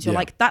 36 times. You're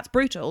like, that's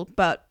brutal,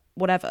 but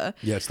whatever.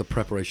 Yeah, it's the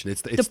preparation.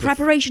 It's the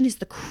preparation is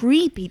the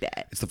creepy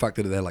bit. It's the fact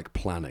that they're like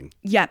planning.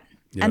 Yeah.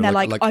 You And know,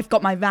 they're like, I've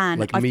got my van,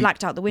 like I've me-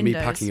 blacked out the windows.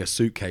 Me packing a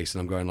suitcase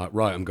and I'm going like,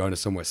 right, I'm going to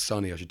somewhere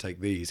sunny, I should take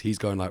these. He's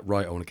going like,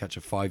 right, I want to catch a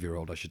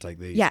 5-year-old, I should take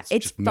these. Yeah,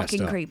 it's just messed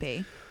fucking up.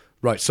 creepy.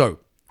 Right, so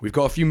we've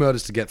got a few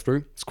murders to get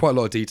through. It's quite a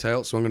lot of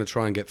detail, so I'm going to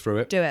try and get through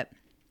it. Do it.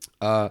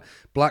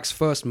 Black's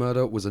first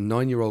murder was a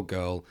 9-year-old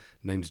girl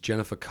named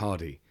Jennifer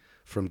Cardy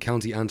from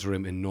County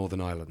Antrim in Northern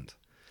Ireland.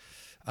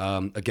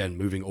 Again,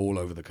 moving all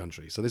over the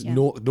country. So this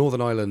Northern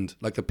Ireland,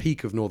 like the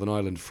peak of Northern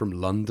Ireland from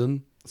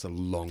London, it's a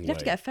long way. He'd have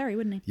to get a ferry,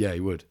 wouldn't he? Yeah, he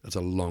would. That's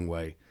a long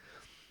way.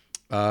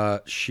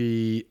 Her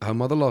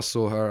mother last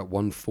saw her at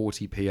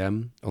 1:40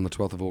 p.m. on the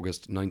 12th of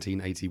August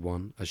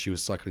 1981 as she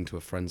was cycling to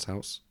a friend's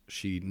house.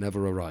 She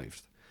never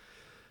arrived.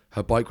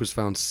 Her bike was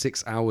found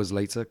 6 hours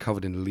later,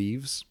 covered in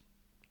leaves.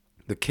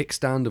 The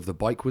kickstand of the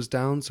bike was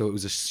down, so it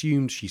was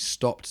assumed she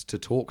stopped to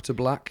talk to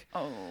Black,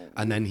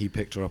 and then he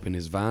picked her up in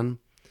his van.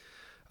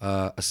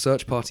 A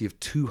search party of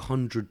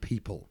 200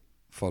 people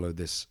followed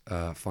this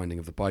finding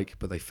of the bike,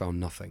 but they found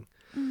nothing.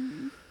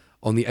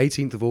 On the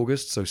 18th of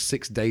August, so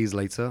 6 days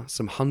later,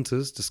 some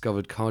hunters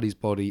discovered Cardy's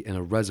body in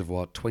a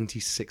reservoir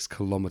 26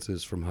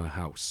 kilometers from her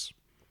house.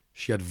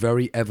 She had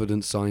very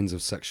evident signs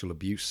of sexual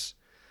abuse.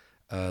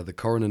 The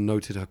coroner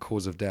noted her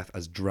cause of death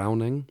as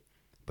drowning,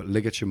 but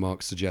ligature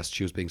marks suggest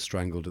she was being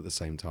strangled at the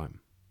same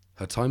time.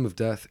 Her time of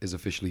death is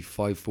officially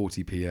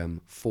 5:40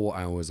 p.m., 4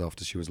 hours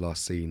after she was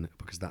last seen,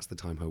 because that's the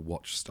time her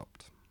watch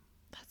stopped.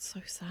 That's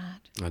so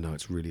sad. I know,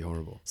 it's really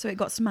horrible. So it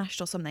got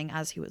smashed or something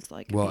as he was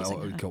like. Well,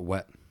 abusing it her. got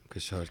wet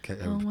because her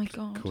Oh my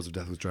God. cause of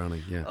death was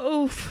drowning. Yeah.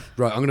 Oof.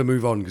 Right, I'm going to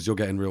move on because you're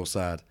getting real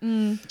sad.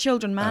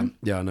 Children, man.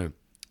 Yeah, I know.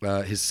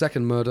 His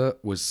second murder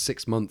was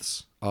 6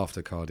 months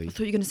after Cardy. I thought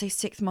you were going to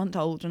say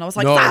 6-month-old, and I was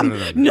like, No, Sam,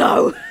 no.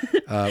 no.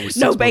 Was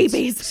No 6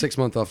 babies. Months, 6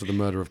 months after the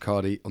murder of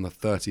Cardy on the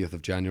 30th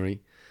of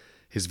January.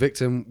 His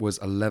victim was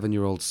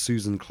 11-year-old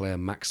Susan Clare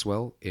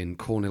Maxwell in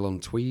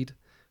Cornhill-on-Tweed,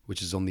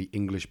 which is on the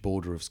English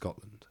border of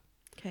Scotland.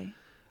 Okay.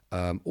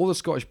 Or the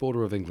Scottish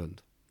border of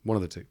England. One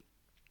of the two.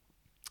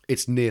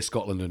 It's near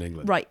Scotland and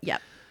England. Right, yeah.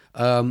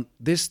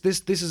 This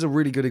is a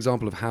really good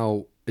example of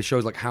how it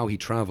shows like how he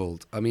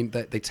travelled. I mean,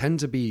 they tend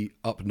to be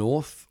up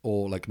north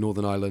or like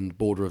Northern Ireland,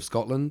 border of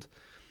Scotland.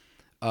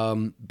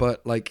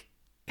 But like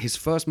his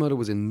first murder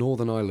was in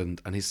Northern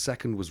Ireland and his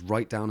second was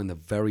right down in the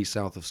very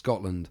south of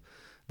Scotland.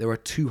 There are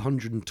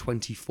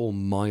 224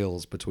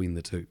 miles between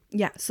the two,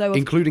 Yeah, so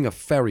including a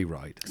ferry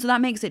ride. so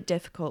that makes it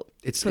difficult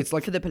It's for,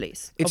 like for the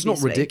police. It's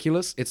obviously. not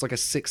ridiculous. It's like a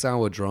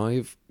 6-hour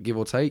drive, give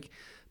or take.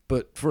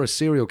 But for a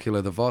serial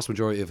killer, the vast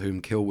majority of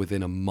whom kill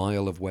within a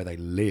mile of where they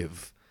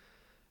live,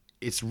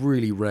 it's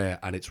really rare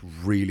and it's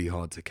really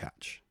hard to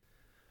catch.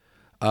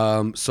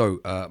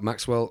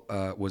 Maxwell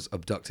was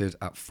abducted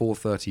at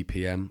 4:30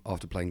 p.m.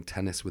 after playing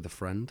tennis with a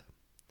friend.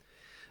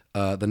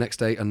 The next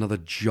day, another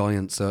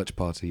giant search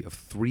party of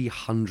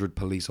 300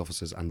 police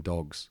officers and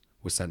dogs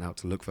was sent out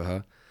to look for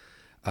her.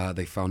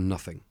 They found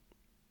nothing.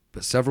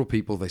 But several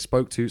people they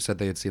spoke to said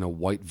they had seen a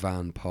white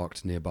van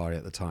parked nearby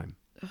at the time.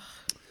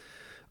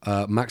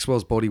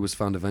 Maxwell's body was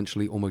found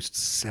eventually almost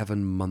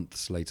 7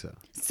 months later.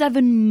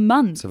 7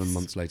 months. 7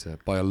 months later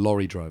by a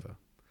lorry driver.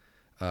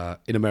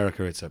 In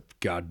America, it's a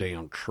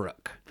goddamn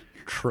truck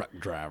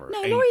driver.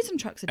 No, lorries and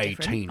trucks are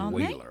different, aren't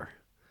they? 18-wheeler.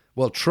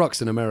 Well,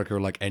 trucks in America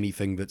are like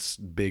anything that's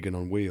big and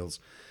on wheels.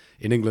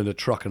 In England, a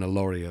truck and a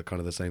lorry are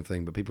kind of the same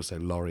thing, but people say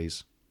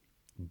lorries.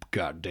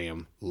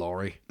 Goddamn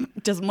lorry.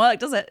 It doesn't work,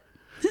 does it?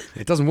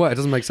 It doesn't work. It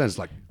doesn't make sense.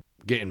 Like,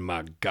 get in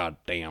my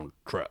goddamn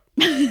truck.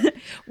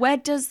 Where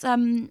does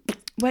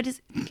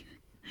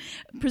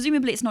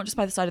presumably it's not just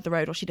by the side of the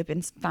road, or she'd have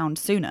been found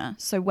sooner.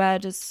 So where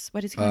does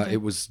he go?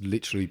 It was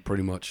literally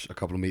pretty much a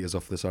couple of meters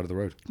off the side of the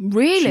road.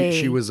 Really?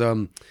 She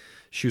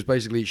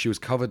was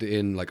covered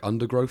in like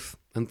undergrowth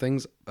and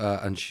things,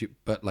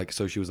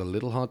 so she was a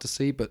little hard to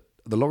see. But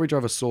the lorry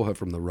driver saw her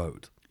from the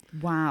road.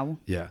 Wow.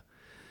 Yeah.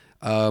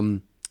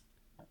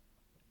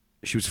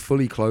 She was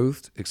fully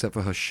clothed except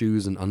for her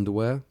shoes and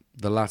underwear.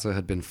 The latter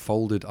had been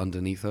folded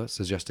underneath her,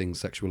 suggesting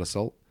sexual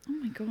assault. Oh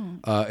my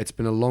God. It's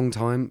been a long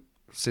time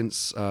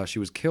since she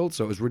was killed,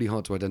 so it was really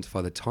hard to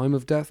identify the time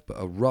of death, but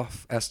a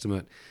rough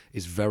estimate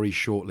is very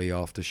shortly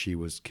after she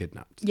was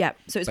kidnapped. Yeah,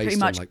 so it's Based pretty on,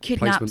 much like,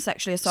 kidnap, placement,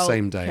 sexually assault,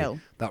 same day. kill.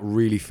 That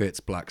really fits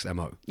Black's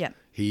MO. Yeah.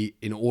 He,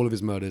 in all of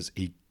his murders,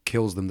 he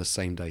kills them the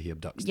same day he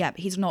abducts them. Yeah,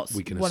 he's not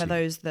We can one of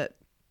assume. those that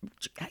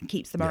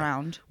keeps them Yeah.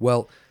 around.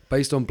 Well,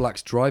 based on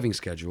Black's driving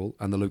schedule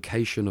and the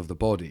location of the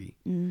body,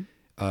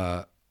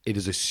 it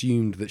is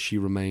assumed that she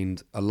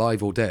remained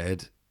alive or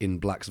dead in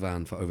Black's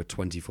van for over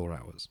 24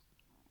 hours.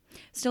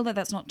 Still, though,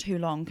 that's not too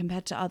long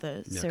compared to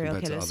other serial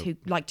compared to killers other- who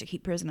like to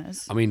keep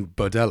prisoners. I mean,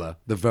 Burdella,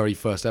 the very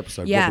first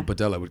episode, Yeah. Robert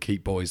Burdella would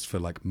keep boys for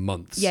like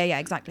months. Yeah,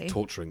 exactly.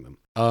 Torturing them.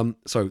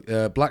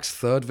 Black's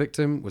third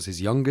victim was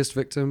his youngest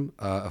victim,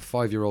 a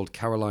 5-year-old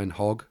Caroline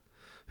Hogg,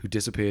 who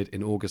disappeared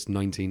in August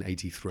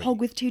 1983. Hog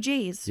with 2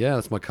 G's. Yeah,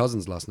 that's my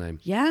cousin's last name.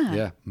 Yeah.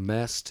 Yeah,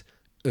 messed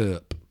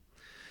up.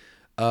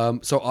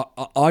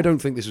 I don't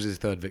think this was his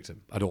third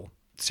victim at all.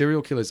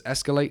 Serial killers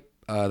escalate.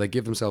 They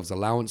give themselves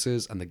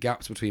allowances, and the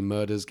gaps between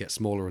murders get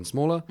smaller and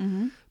smaller.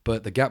 Mm-hmm.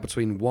 But the gap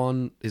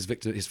between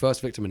his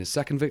first victim, and his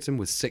second victim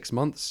was 6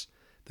 months.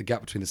 The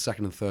gap between the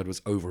second and third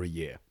was over a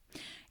year.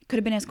 Could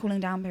have been his cooling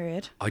down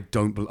period. I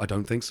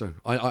don't think so.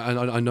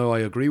 I know I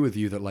agree with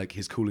you that like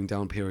his cooling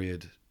down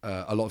period.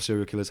 A lot of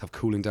serial killers have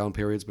cooling down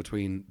periods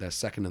between their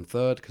second and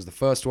third, because the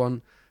first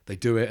one they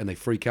do it and they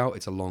freak out.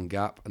 It's a long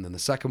gap, and then the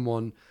second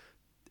one,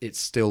 it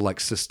still like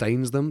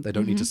sustains them. They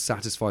don't need to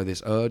satisfy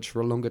this urge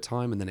for a longer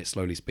time, and then it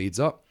slowly speeds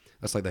up.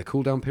 That's like their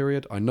cool down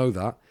period. I know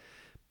that,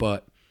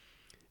 but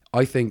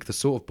I think the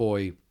sort of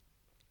boy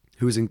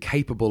who is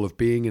incapable of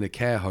being in a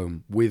care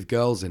home with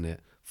girls in it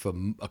for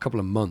a couple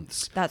of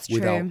months, That's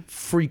without true.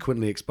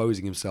 frequently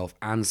exposing himself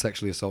and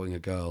sexually assaulting a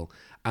girl,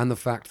 and the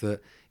fact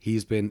that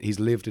he's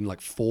lived in like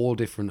 4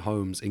 different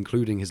homes,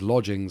 including his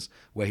lodgings,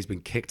 where he's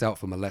been kicked out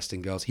for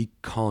molesting girls. He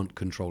can't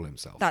control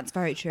himself. That's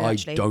very true,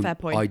 actually. Fair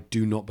point. I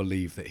do not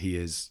believe that he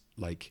is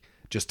like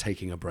just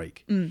taking a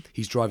break.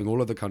 He's driving all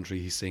over the country.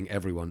 He's seeing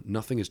everyone.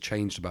 Nothing has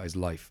changed about his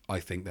life. I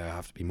think there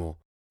have to be more.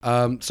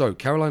 So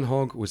Caroline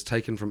Hogg was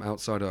taken from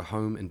outside her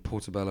home in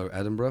Portobello,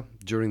 Edinburgh,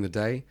 during the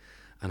day,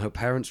 and her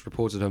parents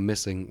reported her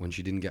missing when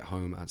she didn't get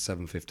home at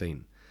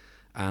 7:15.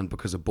 And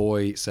because a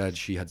boy said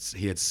he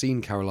had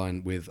seen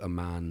Caroline with a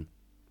man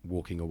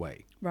walking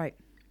away. Right.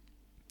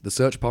 The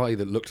search party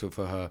that looked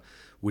for her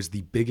was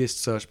the biggest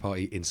search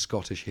party in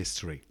Scottish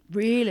history.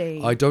 Really?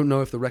 I don't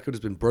know if the record has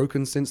been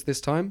broken since this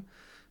time,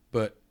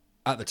 but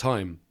at the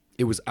time,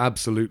 it was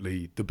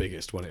absolutely the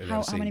biggest one it had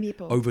ever seen. How many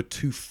people? Over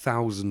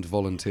 2,000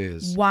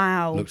 volunteers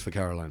Wow. looked for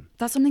Caroline.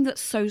 That's something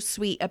that's so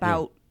sweet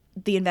about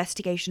the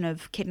investigation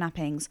of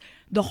kidnappings.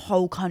 The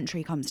whole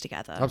country comes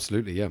together.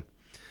 Absolutely, yeah.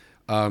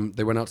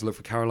 They went out to look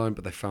for Caroline,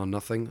 but they found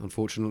nothing,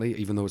 unfortunately,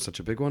 even though it's such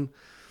a big one.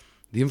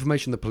 The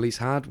information the police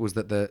had was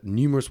that the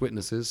numerous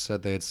witnesses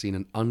said they had seen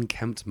an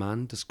unkempt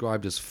man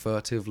described as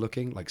furtive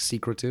looking, like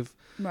secretive,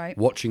 Right.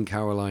 watching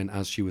Caroline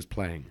as she was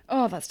playing.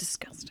 Oh, that's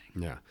disgusting.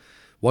 Yeah.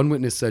 One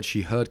witness said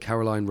she heard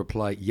Caroline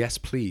reply, "Yes,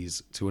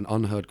 please," to an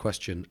unheard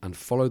question and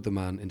followed the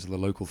man into the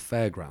local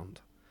fairground.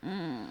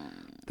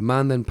 The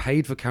man then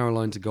paid for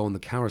Caroline to go on the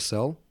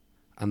carousel,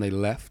 and they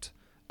left.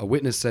 A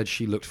witness said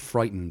she looked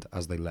frightened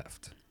as they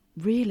left.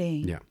 Really?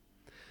 Yeah.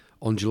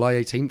 On July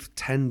 18th,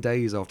 10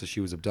 days after she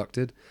was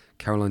abducted,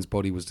 Caroline's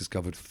body was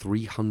discovered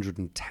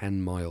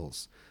 310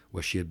 miles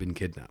where she had been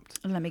kidnapped.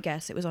 And let me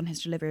guess, it was on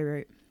his delivery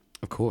route.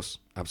 Of course,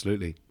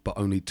 absolutely. But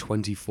only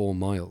 24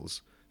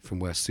 miles from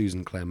where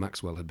Susan Claire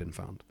Maxwell had been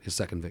found, his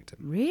second victim.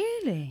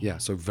 Really? Yeah,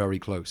 so very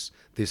close.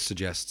 This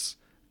suggests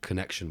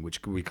connection,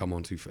 which we come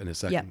on to in a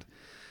second.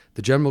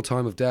 The general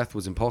time of death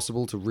was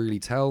impossible to really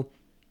tell.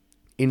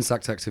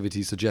 Insect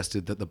activity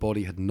suggested that the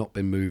body had not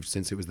been moved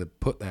since it was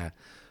put there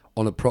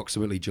on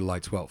approximately July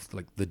 12th,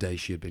 like the day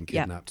she had been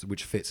kidnapped,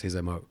 which fits his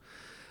MO.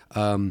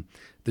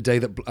 The day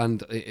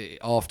that,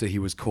 after he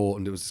was caught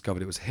and it was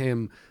discovered it was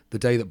him, the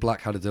day that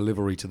Black had a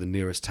delivery to the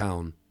nearest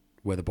town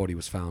where the body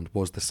was found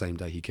was the same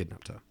day he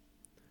kidnapped her.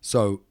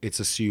 So it's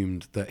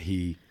assumed that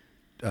he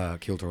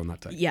killed her on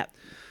that day. Yeah.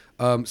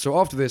 So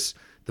after this,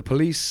 the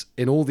police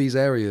in all these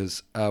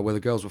areas where the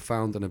girls were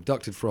found and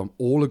abducted from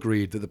all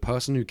agreed that the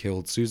person who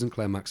killed Susan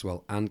Claire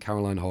Maxwell and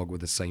Caroline Hogg were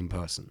the same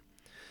person.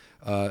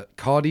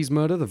 Cardi's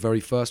murder, the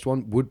very first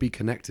one, would be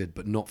connected,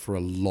 but not for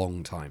a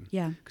long time.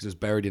 Yeah. Because it was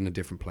buried in a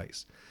different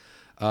place.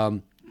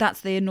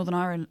 That's the Northern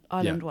Ireland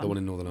one. The one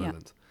in Northern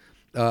Ireland.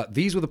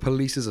 These were the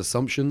police's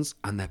assumptions,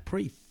 and they're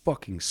pretty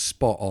fucking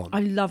spot on. I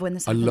love when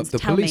this I happens. love the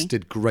Tell police me.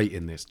 did great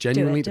in this.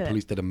 Genuinely, do the it.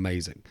 police did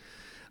amazing.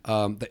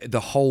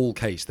 The whole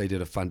case, they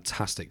did a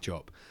fantastic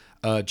job.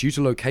 Due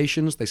to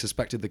locations, they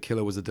suspected the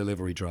killer was a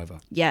delivery driver,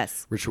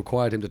 Yes. which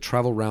required him to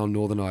travel round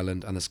Northern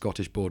Ireland and the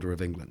Scottish border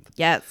of England.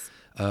 Yes.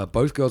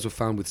 Both girls were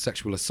found with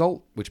sexual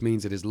assault, which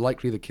means it is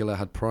likely the killer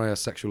had prior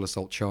sexual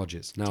assault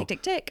charges. Now, Tick,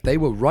 tick, tick. they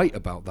were right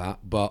about that,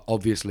 but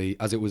obviously,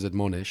 as it was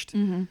admonished,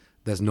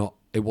 there's not.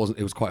 It wasn't.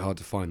 It was quite hard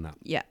to find that.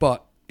 Yeah.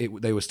 But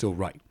they were still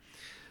right.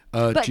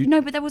 But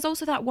but there was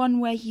also that one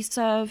where he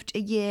served a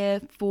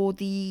year for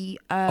the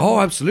Oh,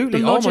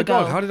 absolutely. the Oh lodger my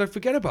God. girl. How did I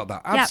forget about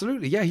that? Yeah.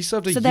 Absolutely. Yeah, he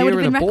served a So there would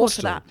year have in been a records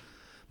for Borstal. that.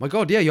 My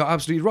God, yeah, you're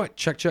absolutely right.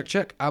 Check, check,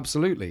 check.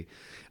 Absolutely.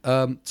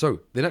 So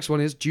the next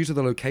one is due to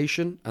the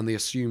location and the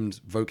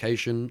assumed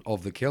vocation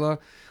of the killer,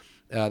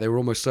 they were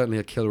almost certainly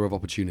a killer of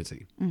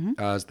opportunity,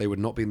 as they would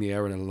not be in the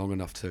area long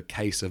enough to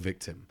case a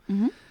victim.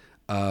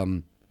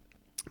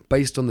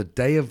 Based on the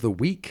day of the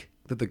week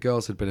that the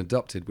girls had been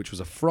abducted, which was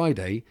a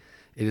Friday,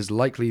 it is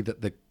likely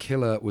that the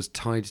killer was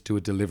tied to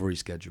a delivery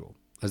schedule,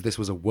 as this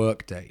was a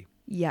work day.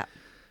 Yeah.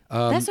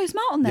 They're so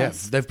smart on Yeah,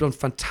 this. they've done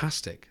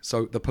fantastic.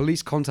 So the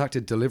police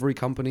contacted delivery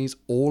companies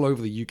all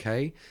over the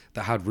UK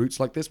that had routes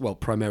like this. Well,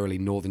 primarily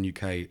northern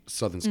UK,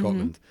 southern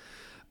Scotland.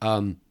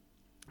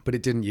 But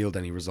it didn't yield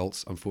any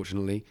results,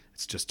 unfortunately.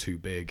 It's just too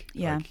big.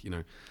 Yeah. Like, you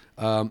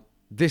know,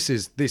 this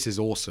is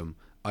awesome.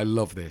 I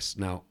love this.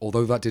 Now,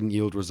 although that didn't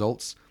yield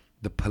results,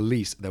 the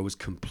police, there was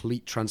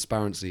complete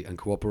transparency and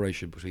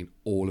cooperation between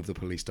all of the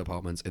police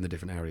departments in the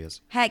different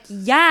areas. Heck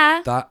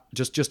yeah. That,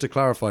 just to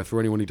clarify for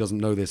anyone who doesn't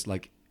know this,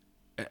 like,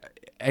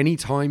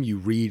 anytime you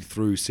read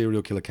through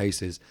serial killer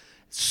cases,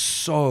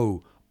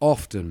 so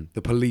often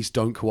the police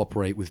don't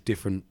cooperate with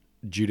different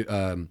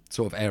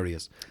sort of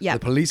areas. Yeah. The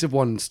police of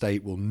one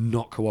state will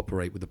not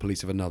cooperate with the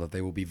police of another.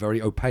 They will be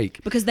very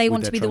opaque. Because they with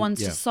want to their be the ones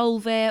to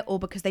solve it, or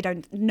because they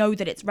don't know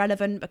that it's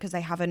relevant, because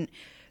they haven't,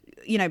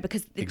 you know,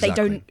 because they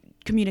Exactly. don't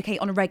communicate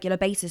on a regular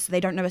basis, so they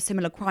don't know a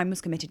similar crime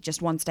was committed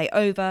just one state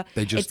over,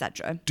 They just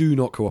etc. do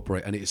not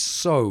cooperate. And it is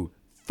so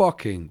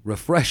fucking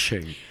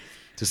refreshing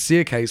to see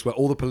a case where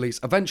all the police,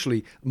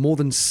 eventually more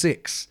than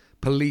 6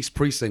 police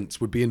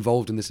precincts would be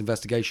involved in this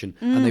investigation,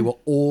 and they were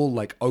all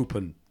like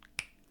open.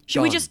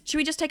 Should we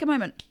Done. just take a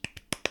moment?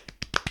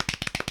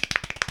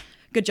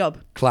 Good job.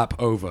 Clap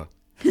over.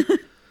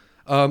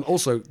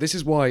 Also, this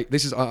is why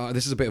this is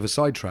a bit of a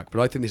sidetrack,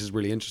 but I think this is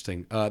really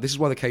interesting. This is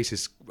why the case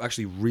is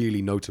actually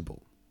really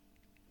notable,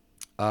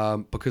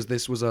 because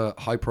this was a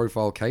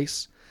high-profile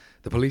case.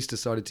 The police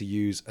decided to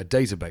use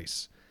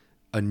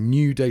a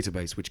new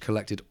database which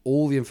collected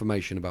all the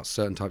information about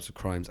certain types of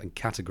crimes and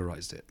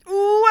categorized it. Ooh,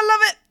 I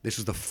love it. This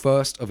was the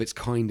first of its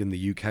kind in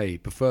the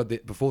UK.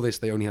 Before this,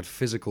 they only had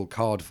physical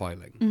card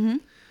filing.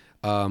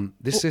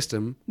 This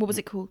system. What was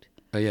it called?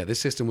 This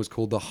system was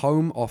called the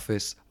Home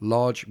Office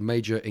Large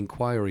Major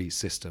Inquiry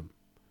System,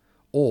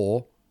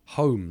 or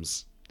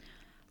HOMES,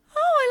 Oh,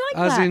 I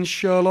like as that. in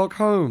Sherlock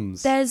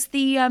Holmes. There's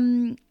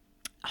the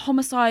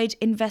homicide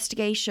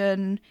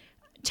investigation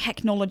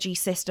technology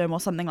system, or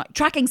something like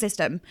tracking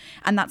system,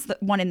 and that's the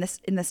one in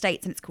the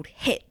States, and it's called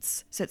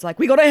HITS. So it's like,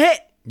 we got a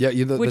hit. There's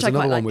which I another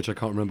quite one like. which I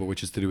can't remember,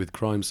 which is to do with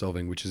crime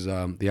solving, which is the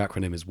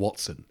acronym is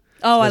Watson.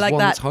 Oh, I There's like one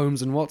that. That's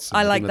Holmes and Watson.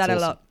 I think like that's that a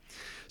awesome. lot.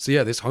 So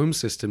yeah, this Holmes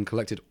system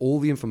collected all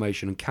the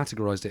information and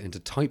categorized it into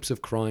types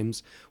of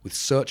crimes with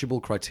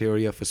searchable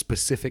criteria for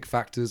specific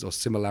factors or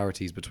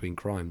similarities between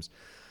crimes.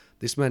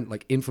 This meant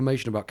like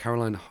information about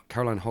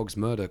Caroline Hogg's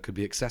murder could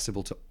be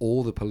accessible to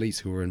all the police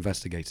who were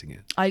investigating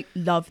it. I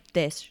love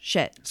this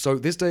shit. So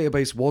this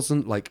database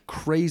wasn't like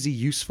crazy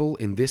useful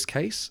in this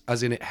case,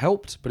 as in it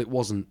helped, but it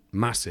wasn't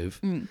massive.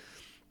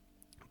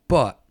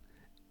 But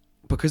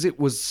because it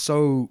was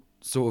so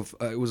sort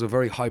of, it was a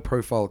very high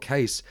profile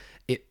case,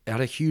 it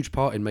had a huge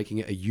part in making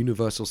it a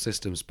universal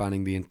system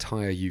spanning the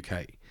entire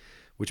UK,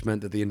 which meant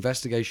that the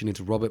investigation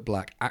into Robert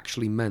Black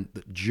actually meant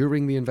that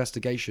during the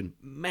investigation,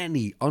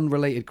 many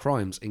unrelated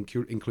crimes,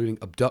 including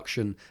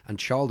abduction and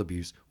child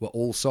abuse, were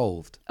all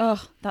solved.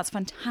 Oh, that's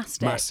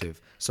fantastic.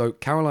 Massive. So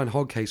Caroline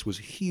Hogg case was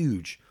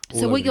huge. all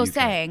So over what the you're UK.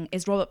 saying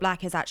is Robert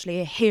Black is actually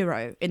a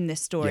hero in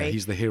this story. Yeah,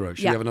 he's the hero.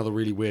 Should Yeah. we have another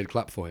really weird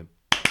clap for him?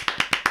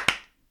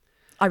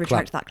 I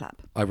retract that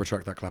clap. I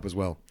retract that clap as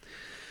well.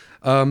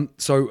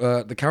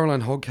 The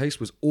Caroline Hogg case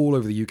was all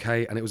over the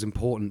UK, and it was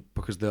important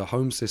because the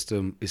home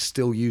system is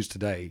still used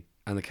today,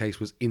 and the case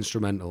was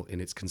instrumental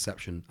in its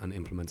conception and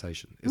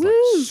implementation. It's like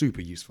super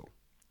useful.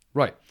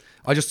 Right.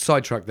 I just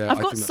sidetracked there. I've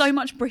I got think so that's-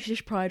 much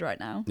British pride right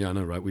now. Yeah, I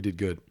know, right? We did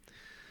good.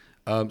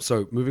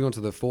 So moving on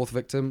to the fourth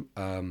victim.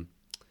 On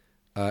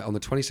the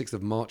 26th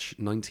of March,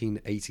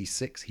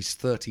 1986, he's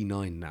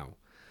 39 now.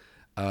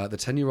 The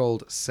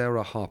 10-year-old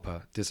Sarah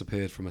Harper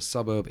disappeared from a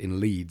suburb in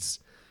Leeds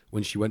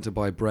when she went to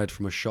buy bread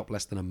from a shop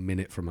less than a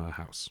minute from her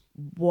house.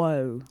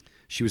 Whoa.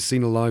 She was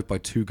seen alive by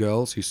 2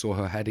 girls who saw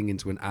her heading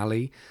into an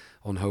alley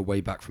on her way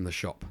back from the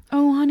shop.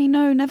 Oh, honey,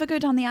 no, never go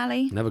down the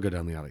alley. Never go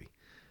down the alley.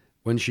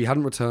 When she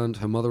hadn't returned,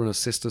 her mother and her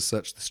sister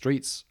searched the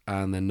streets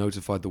and then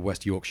notified the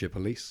West Yorkshire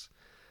police.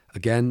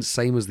 Again,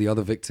 same as the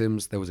other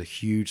victims, there was a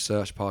huge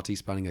search party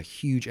spanning a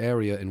huge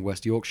area in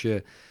West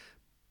Yorkshire,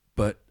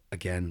 but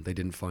again, they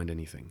didn't find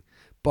anything.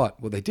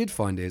 But what they did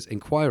find is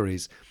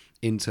inquiries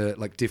into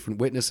like different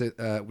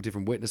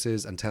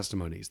witnesses and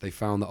testimonies. They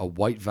found that a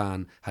white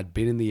van had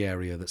been in the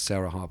area that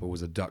Sarah Harper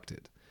was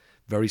abducted,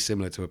 very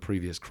similar to a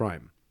previous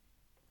crime.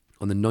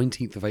 On the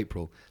 19th of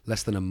April,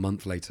 less than a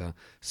month later,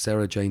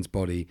 Sarah Jane's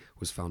body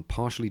was found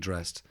partially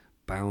dressed,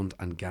 bound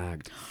and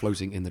gagged,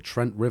 floating in the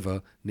Trent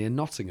River near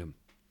Nottingham,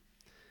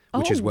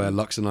 which is where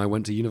Lux and I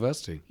went to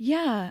university.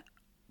 Yeah.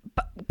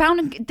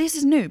 This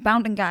is new.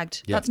 Bound and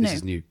gagged. Yeah, That's new. this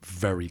is new.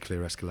 Very clear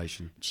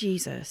escalation.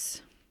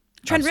 Jesus.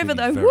 Trent River,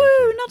 Absolutely though. very Woo,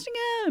 clear.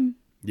 Nottingham.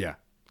 Yeah.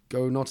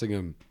 Go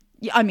Nottingham.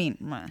 Yeah, I mean,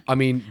 meh. I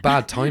mean,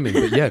 bad timing,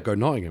 but yeah, go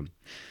Nottingham.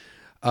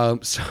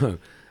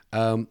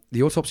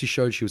 The autopsy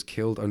showed she was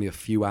killed only a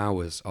few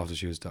hours after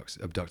she was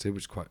abducted,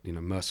 which is quite,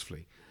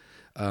 mercifully.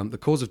 The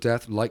cause of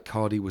death, like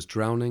Cardi, was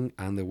drowning,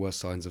 and there were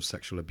signs of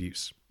sexual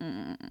abuse.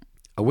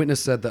 A witness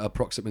said that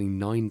approximately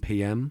 9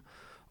 p.m.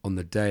 on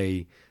the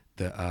day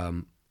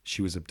that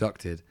she was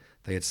abducted,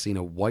 they had seen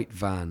a white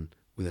van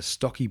with a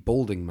stocky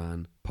balding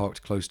man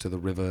parked close to the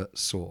River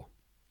Soar.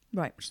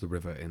 Right. which is the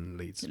river in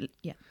Leeds.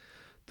 Yeah.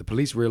 The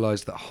police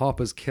realised that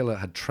Harper's killer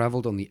had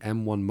travelled on the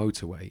M1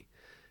 motorway,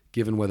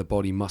 given where the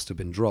body must have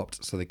been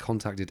dropped, so they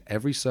contacted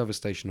every service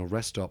station or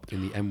rest stop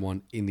in the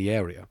M1 in the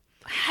area.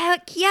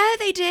 Heck yeah,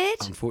 they did.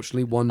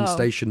 Unfortunately, one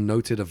station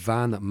noted a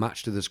van that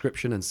matched the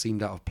description and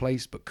seemed out of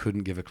place, but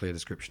couldn't give a clear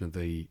description of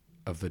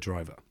the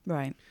driver.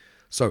 Right.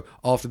 So,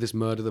 after this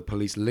murder, the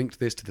police linked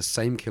this to the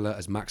same killer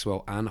as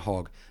Maxwell and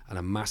Hogg, and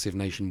a massive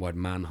nationwide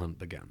manhunt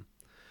began.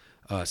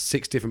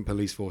 6 different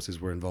police forces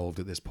were involved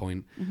at this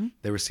point.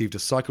 They received a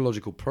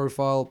psychological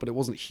profile, but it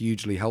wasn't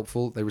hugely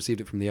helpful. They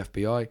received it from the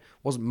FBI.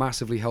 Wasn't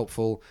massively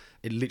helpful.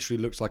 It literally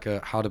looks like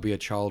a How to Be a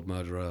Child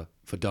Murderer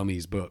for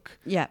Dummies book.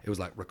 Yeah. It was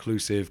like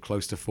reclusive,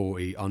 close to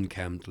 40,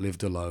 unkempt,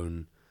 lived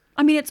alone.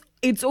 I mean,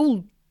 it's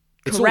all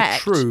It's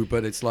correct. all true,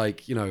 but it's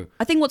like, you know...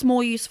 I think what's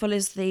more useful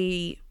is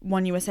the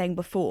one you were saying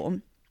before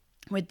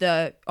with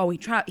the, he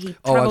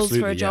travels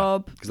for a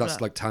job. Because that's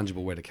But- like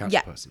tangible way to catch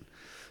Yeah. a person.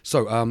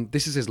 So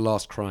this is his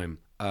last crime.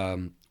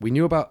 We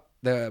knew about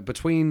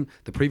between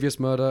the previous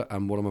murder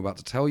and what I'm about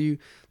to tell you,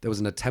 there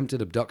was an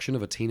attempted abduction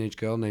of a teenage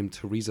girl named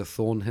Teresa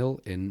Thornhill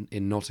in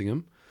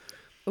Nottingham.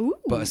 Ooh.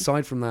 But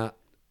aside from that,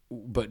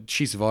 but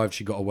she survived.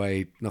 She got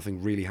away.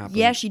 Nothing really happened.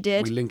 Yeah, she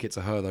did. We link it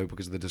to her though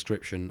because of the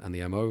description and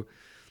the MO.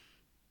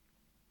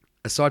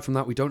 Aside from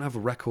that, we don't have a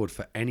record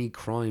for any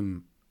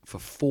crime for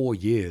 4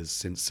 years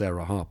since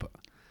Sarah Harper.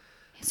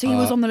 So he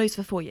was on the loose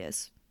for 4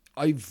 years.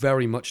 I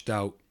very much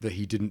doubt that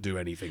he didn't do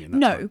anything in that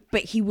No, time.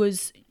 but he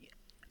was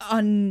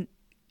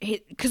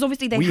because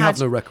obviously they We had have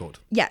no record.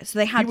 Yeah, so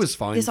they had was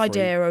fine this for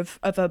idea of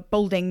a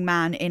balding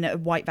man in a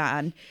white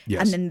van,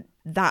 Yes. and then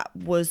that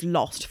was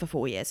lost for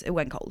 4 years. It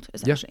went cold,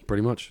 essentially. Yeah,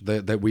 pretty much.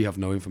 We have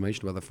no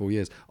information about the 4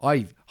 years.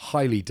 I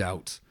highly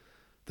doubt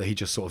that he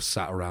just sort of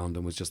sat around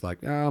and was just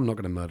like, I'm not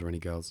going to murder any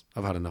girls.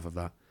 I've had enough of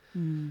that.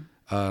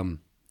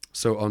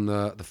 So on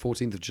the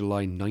 14th of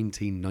July,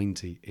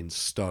 1990, in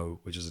Stowe,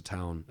 which is a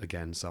town,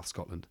 again, South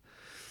Scotland,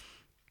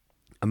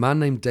 a man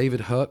named David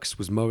Herx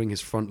was mowing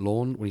his front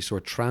lawn when he saw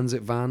a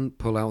transit van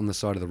pull out on the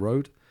side of the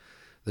road.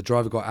 The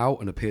driver got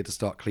out and appeared to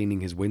start cleaning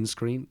his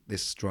windscreen.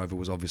 This driver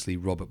was obviously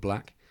Robert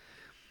Black.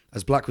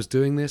 As Black was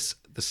doing this,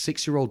 the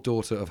 6-year-old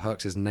daughter of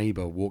Herx's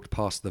neighbour walked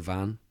past the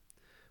van,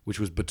 which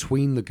was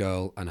between the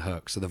girl and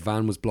Herx, so the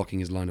van was blocking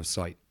his line of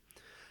sight.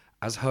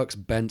 As Herx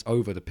bent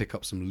over to pick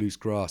up some loose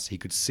grass, he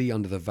could see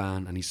under the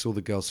van and he saw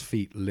the girl's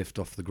feet lift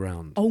off the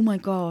ground. Oh my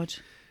god.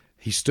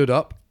 He stood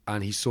up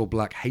and he saw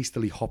Black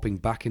hastily hopping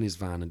back in his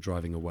van and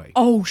driving away.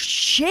 Oh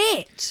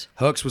shit.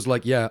 Herx was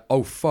like,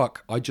 oh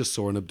fuck, I just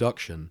saw an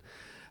abduction.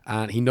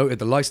 And he noted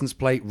the license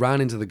plate,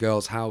 ran into the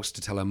girl's house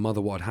to tell her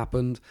mother what had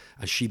happened,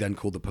 and she then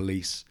called the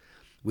police.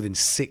 Within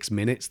 6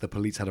 minutes, the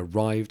police had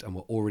arrived and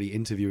were already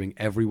interviewing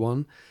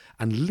everyone.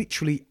 And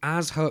literally,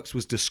 as Herx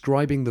was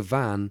describing the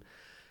van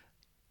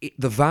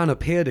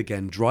appeared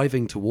again,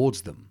 driving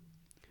towards them.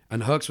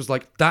 And Herx was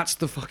like, that's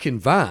the fucking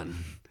van.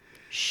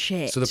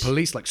 Shit. So the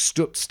police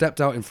stepped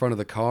out in front of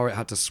the car. It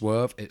had to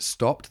swerve. It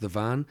stopped the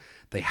van.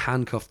 They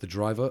handcuffed the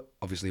driver.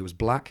 Obviously, it was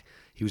Black.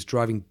 He was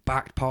driving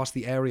back past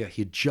the area.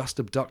 He had just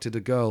abducted a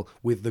girl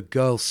with the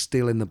girl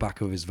still in the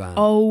back of his van.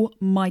 Oh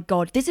my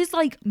god. This is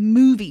like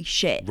movie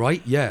shit.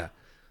 Right? Yeah.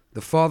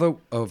 The father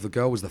of the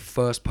girl was the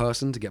first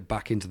person to get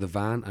back into the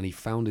van, and he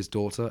found his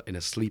daughter in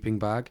a sleeping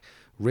bag,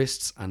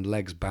 wrists and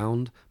legs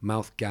bound,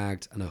 mouth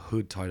gagged, and a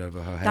hood tied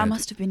over her head. That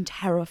must have been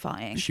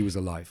terrifying. She was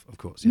alive, of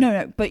course. Yeah.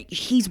 No, but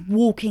he's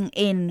walking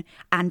in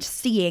and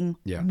seeing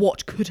Yeah.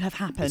 what could have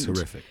happened. It's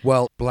horrific.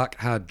 Well, Black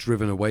had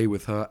driven away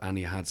with her and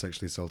he had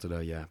sexually assaulted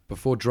her, yeah,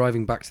 before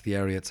driving back to the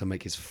area to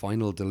make his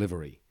final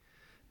delivery,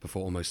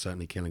 before almost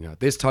certainly killing her.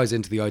 This ties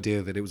into the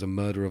idea that it was a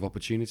murder of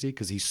opportunity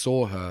because he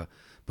saw her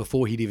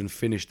before he'd even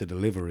finished the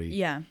delivery.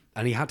 Yeah.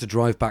 And he had to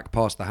drive back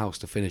past the house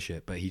to finish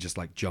it, but he just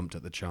like jumped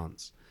at the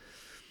chance.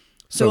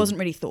 So it wasn't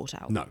really thought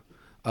out. No.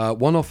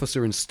 One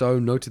officer in Stowe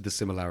noted the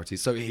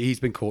similarities. So he's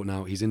been caught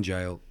now. He's in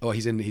jail. Or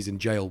he's in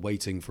jail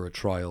waiting for a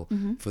trial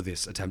for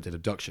this attempted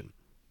abduction.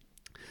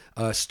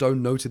 Stowe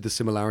noted the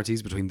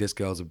similarities between this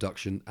girl's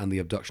abduction and the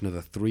abduction of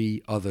the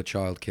 3 other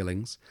child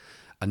killings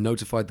and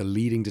notified the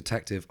leading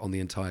detective on the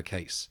entire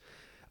case.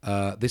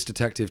 This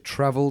detective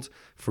travelled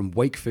from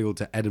Wakefield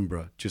to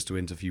Edinburgh just to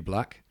interview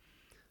Black.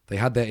 They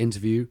had their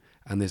interview,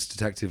 and this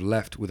detective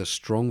left with a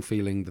strong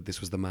feeling that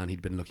this was the man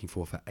he'd been looking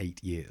for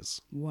 8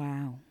 years.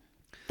 Wow.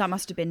 That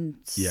must have been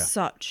Yeah.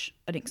 such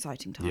an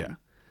exciting time.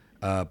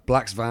 Yeah.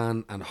 Black's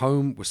van and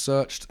home were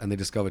searched, and they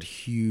discovered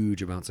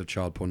huge amounts of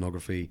child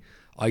pornography,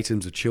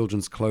 items of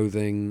children's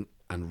clothing,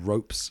 and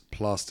ropes,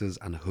 plasters,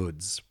 and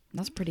hoods.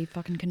 That's pretty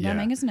fucking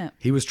condemning, isn't it?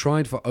 He was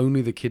tried for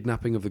only the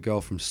kidnapping of the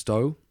girl from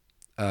Stowe,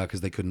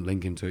 because they couldn't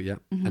link him to it yet,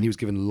 and he was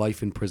given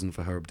life in prison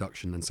for her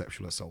abduction and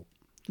sexual assault.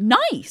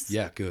 Nice.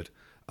 Yeah, good.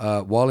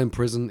 While in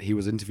prison, he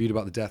was interviewed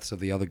about the deaths of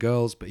the other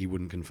girls, but he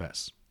wouldn't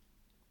confess.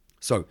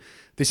 So,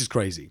 this is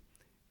crazy.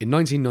 In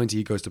 1990,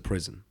 he goes to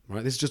prison,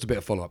 right? This is just a bit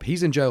of follow-up.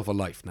 He's in jail for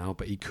life now,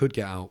 but he could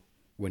get out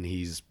when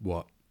he's,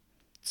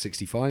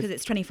 65? Because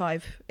it's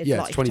 25. It's Yeah,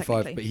 life, it's 25,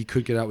 technically. but he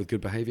could get out with good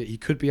behaviour. He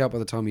could be out by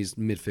the time he's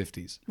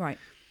mid-50s. Right.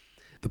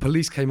 The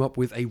police came up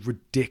with a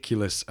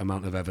ridiculous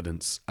amount of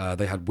evidence.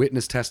 They had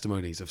witness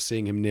testimonies of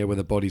seeing him near where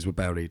the bodies were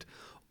buried,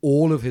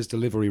 all of his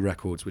delivery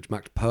records, which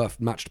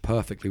matched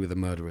perfectly with the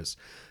murderers,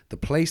 the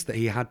place that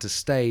he had to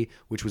stay,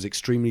 which was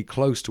extremely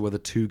close to where the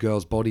two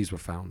girls' bodies were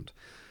found.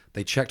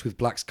 They checked with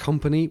Black's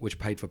company, which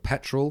paid for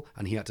petrol,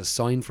 and he had to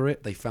sign for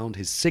it. They found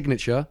his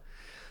signature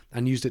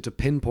and used it to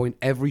pinpoint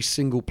every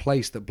single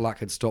place that Black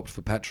had stopped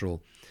for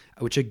petrol,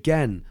 which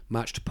again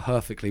matched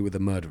perfectly with the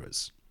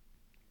murderers.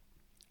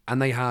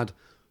 And they had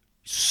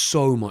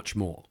so much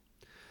more.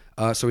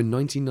 So in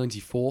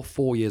 1994,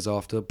 4 years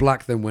after,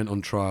 Black then went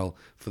on trial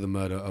for the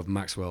murder of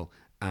Maxwell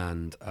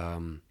and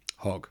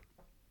Hogg.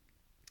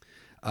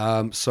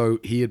 So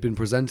he had been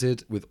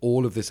presented with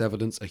all of this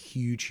evidence, a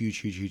huge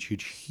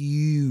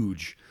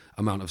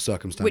amount of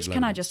circumstantial Which,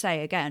 can I evidence. just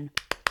say again?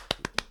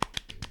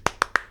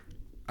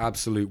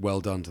 Absolute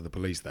well done to the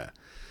police there.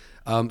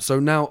 So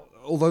now,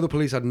 although the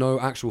police had no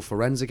actual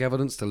forensic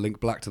evidence to link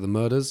Black to the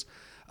murders,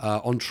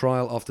 on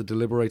trial, after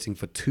deliberating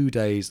for 2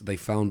 days, they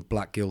found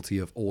Black guilty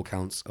of all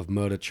counts of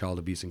murder, child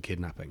abuse, and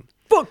kidnapping.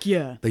 Fuck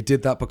yeah. They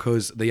did that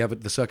because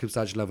the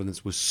circumstantial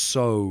evidence was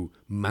so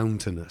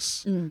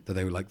mountainous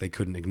that they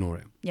couldn't ignore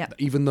it. Yeah.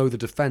 Even though the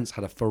defense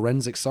had a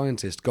forensic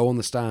scientist go on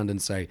the stand and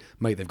say,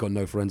 mate, they've got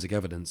no forensic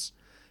evidence,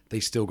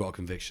 they still got a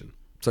conviction.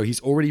 So he's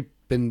already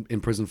been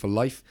in prison for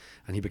life,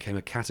 and he became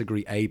a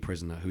Category A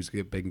prisoner who's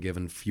been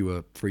given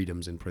fewer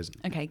freedoms in prison.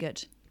 Okay,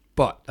 good.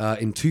 But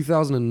in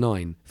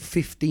 2009,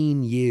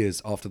 15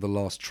 years after the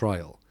last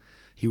trial,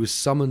 he was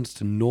summoned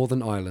to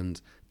Northern Ireland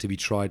to be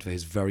tried for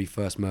his very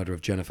first murder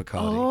of Jennifer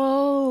Cardy.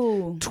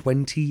 Oh.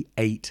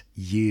 28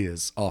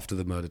 years after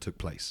the murder took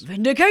place.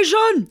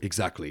 Vindication!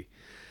 Exactly.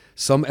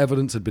 Some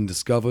evidence had been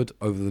discovered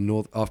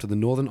after the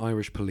Northern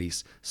Irish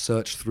police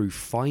searched through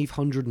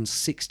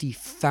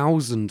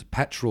 560,000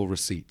 petrol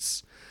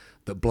receipts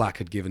that Black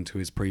had given to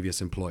his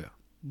previous employer.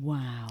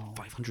 Wow.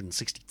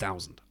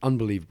 560,000.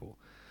 Unbelievable.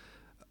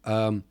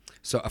 So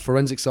a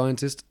forensic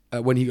scientist,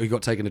 when he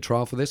got taken to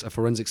trial for this, a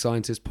forensic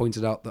scientist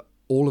pointed out that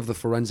all of the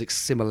forensic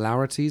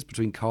similarities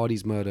between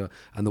Cardy's murder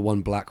and the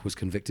one Black was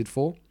convicted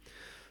for,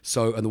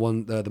 and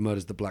the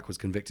murders that Black was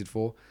convicted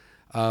for,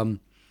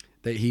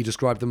 that he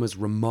described them as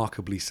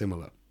remarkably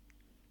similar.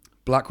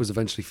 Black was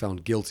eventually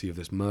found guilty of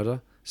this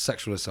murder,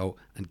 sexual assault,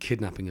 and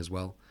kidnapping as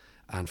well.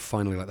 And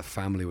finally, the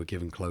family were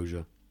given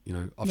closure,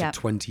 after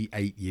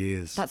 28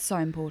 years. That's so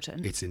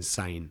important. It's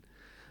insane.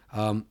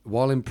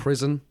 While in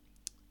prison,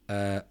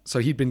 so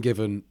he'd been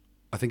given,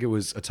 I think it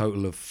was a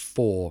total of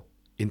 4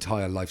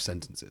 entire life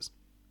sentences.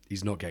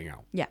 He's not getting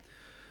out. Yeah.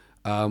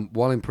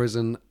 While in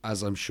prison,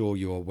 as I'm sure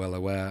you are well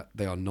aware,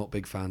 they are not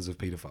big fans of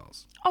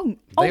paedophiles.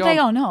 They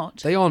are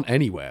not. They aren't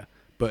anywhere,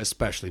 but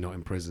especially not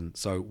in prison.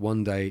 So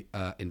one day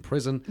in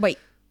prison... Wait,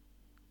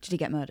 did he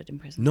get murdered in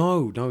prison?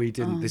 No, he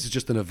didn't. This is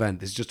just an event.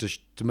 This is just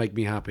to make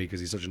me happy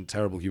because he's such a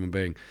terrible human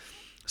being.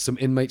 Some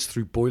inmates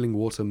threw boiling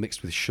water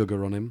mixed with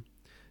sugar on him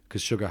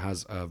because sugar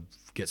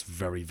gets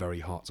very, very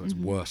hot, so it's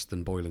worse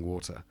than boiling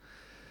water,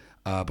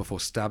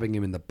 before stabbing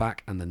him in the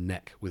back and the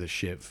neck with a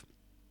shiv.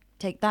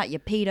 Take that, you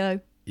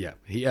pedo. Yeah,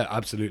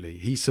 absolutely.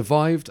 He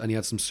survived and he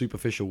had some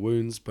superficial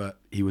wounds, but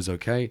he was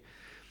okay.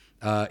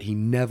 He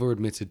never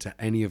admitted to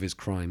any of his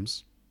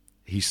crimes.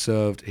 He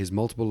served his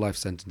multiple life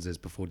sentences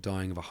before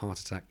dying of a heart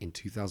attack in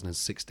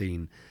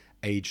 2016,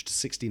 aged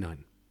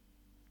 69.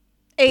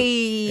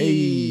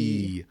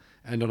 Hey!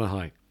 And on a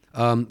high.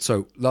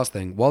 So, last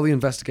thing. While the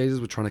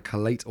investigators were trying to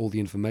collate all the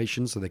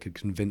information so they could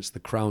convince the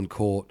Crown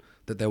Court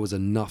that there was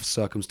enough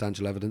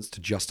circumstantial evidence to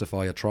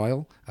justify a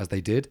trial, as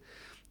they did,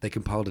 they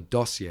compiled a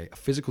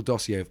physical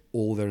dossier of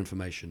all their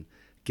information.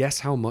 Guess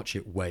how much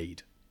it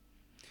weighed?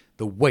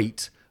 The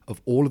weight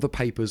of all of the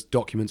papers,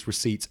 documents,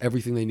 receipts,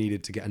 everything they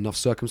needed to get enough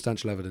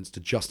circumstantial evidence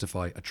to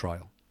justify a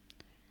trial.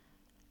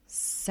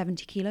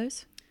 70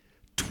 kilos?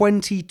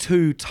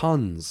 22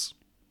 tons.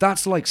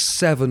 That's like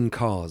 7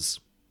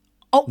 cars.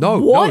 Oh, No,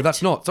 what?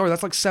 that's not. Sorry,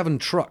 that's like 7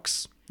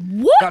 trucks.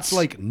 What? That's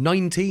like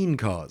 19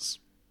 cars.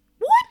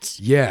 What?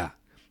 Yeah.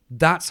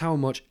 That's how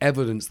much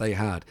evidence they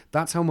had.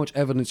 That's how much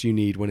evidence you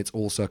need when it's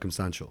all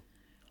circumstantial.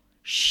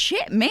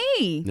 Shit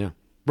me. Yeah.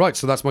 Right,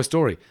 so that's my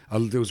story.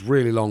 It was a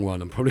really long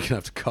one. I'm probably going to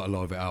have to cut a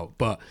lot of it out,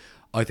 but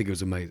I think it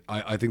was amazing.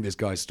 I think this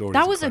guy's story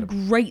That is was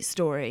incredible. a great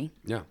story.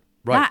 Yeah.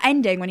 Right. That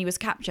ending when he was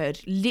captured,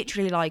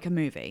 literally like a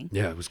movie.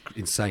 Yeah, it was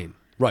insane.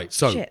 Right,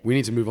 so Shit. we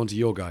need to move on to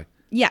your guy.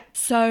 Yeah,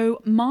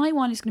 so my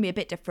one is going to be a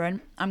bit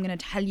different. I'm going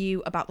to tell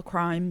you about the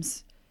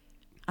crimes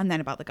and then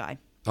about the guy.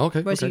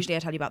 Okay. Whereas okay. usually I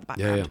tell you about the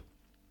background. Yeah.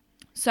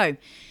 So,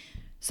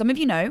 some of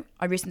you know,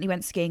 I recently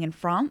went skiing in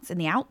France in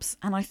the Alps,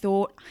 and I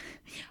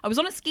was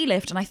on a ski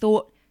lift and I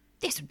thought,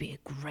 this would be a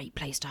great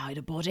place to hide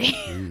a body.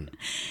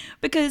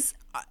 Because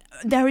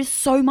there is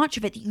so much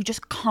of it that you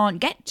just can't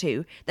get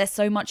to. There's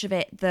so much of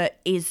it that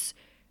is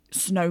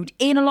snowed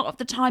in a lot of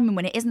the time, and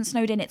when it isn't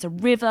snowed in, it's a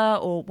river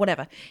or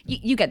whatever.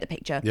 You get the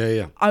picture.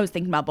 Yeah. I was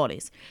thinking about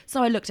bodies.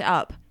 So I looked it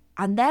up,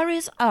 and there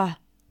is a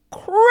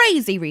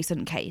crazy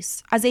recent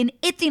case, as in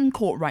it's in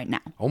court right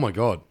now. Oh my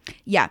God.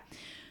 Yeah.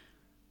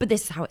 But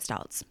this is how it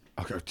starts.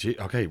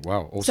 Okay,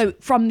 wow, awesome. So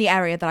from the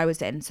area that I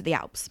was in, so the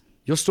Alps.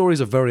 Your stories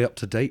are very up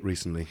to date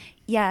recently.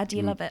 Yeah, do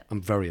you love it?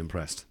 I'm very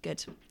impressed.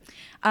 Good.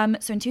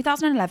 So in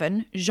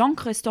 2011,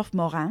 Jean-Christophe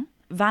Morin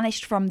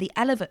vanished from the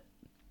elements.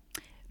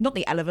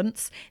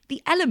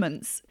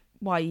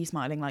 Why are you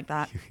smiling like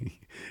that?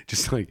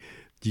 Just like,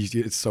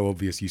 it's so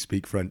obvious you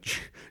speak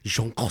French.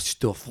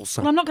 Jean-Christophe or Well,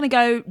 something. I'm not going to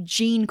go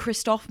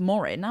Jean-Christophe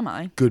Morin, am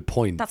I? Good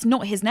point. That's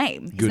not his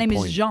name. His Good name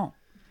point. is Jean.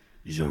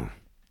 Jean.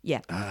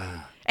 Yeah.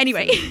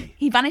 Anyway,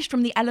 he vanished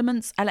from the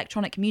Elements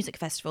Electronic Music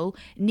Festival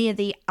near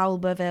the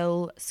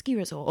Albertville ski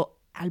resort.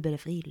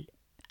 Albertville.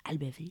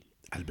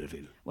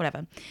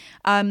 Whatever.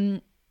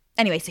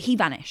 Anyway, so he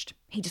vanished.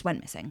 He just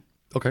went missing.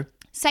 Okay.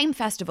 Same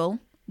festival,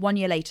 1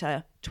 year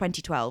later,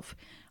 2012.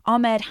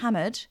 Ahmed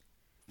Hamid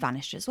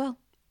vanished as well.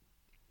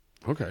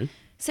 Okay.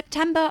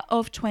 September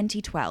of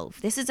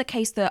 2012. This is a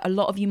case that a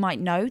lot of you might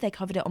know. They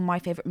covered it on My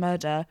Favourite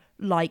Murder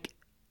like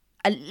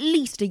at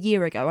least a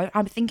year ago.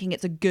 I'm thinking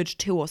it's a good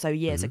 2 or so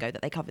years ago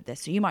that they covered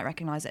this, so you might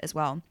recognise it as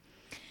well.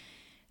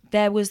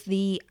 There was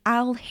the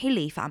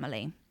Al-Hili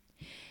family.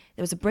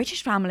 There was a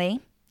British family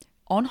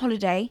on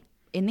holiday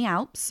in the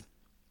Alps.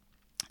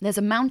 There's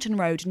a mountain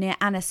road near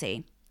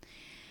Annecy,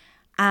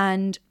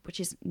 which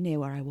is near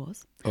where I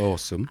was.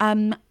 Awesome.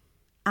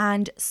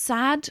 And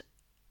Saad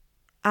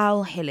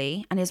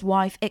Al-Hili and his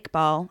wife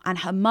Iqbal and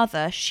her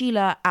mother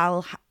Sheila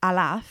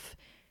Al-Alaf,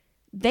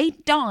 they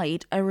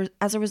died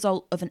as a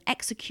result of an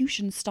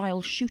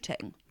execution-style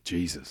shooting.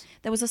 Jesus.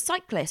 There was a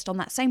cyclist on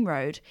that same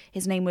road.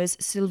 His name was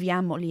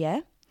Sylvain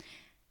Mollier.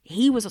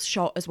 He was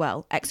shot as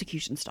well,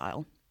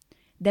 execution-style.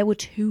 There were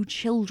 2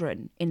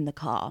 children in the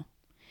car.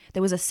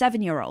 There was a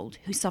 7-year-old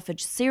who suffered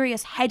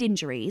serious head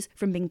injuries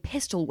from being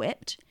pistol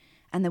whipped,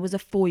 and there was a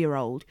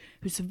 4-year-old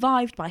who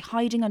survived by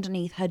hiding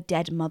underneath her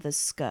dead mother's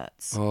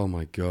skirts. Oh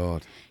my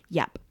God.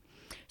 Yep.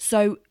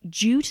 So,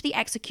 due to the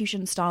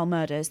execution-style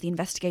murders, the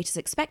investigators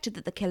expected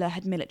that the killer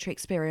had military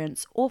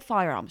experience or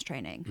firearms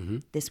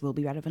training. This will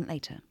be relevant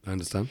later. I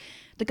understand.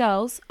 The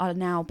girls are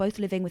now both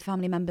living with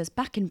family members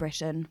back in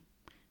Britain.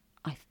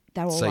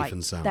 They're all Safe right.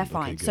 and sound. They're Okay,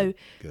 fine. good, So,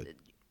 good.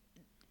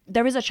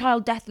 there is a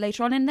child death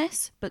later on in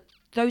this, but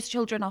those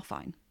children are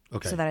fine.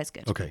 Okay. So that is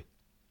good. Okay.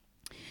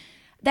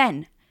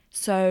 Then,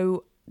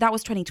 so that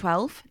was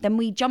 2012. Then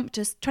we jumped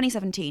to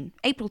 2017,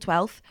 April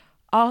 12th.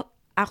 Arthur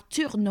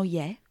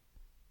Noyer.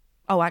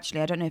 Oh,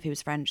 actually, I don't know if he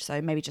was French,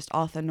 so maybe just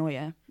Arthur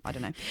Noyer. I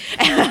don't know.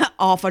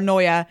 Arthur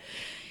Noyer.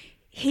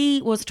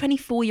 He was a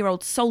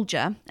 24-year-old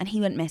soldier, and he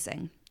went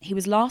missing. He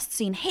was last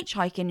seen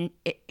hitchhiking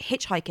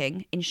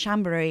in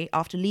Chambéry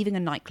after leaving a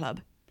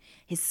nightclub.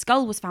 His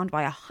skull was found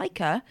by a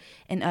hiker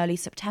in early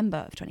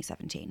September of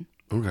 2017.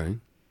 Okay.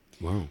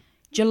 Wow.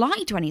 July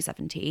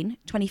 2017,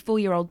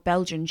 24-year-old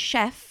Belgian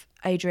chef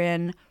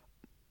Adrien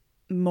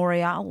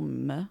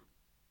Morialme.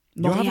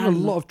 You're having a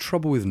lot of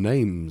trouble with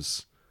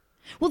names.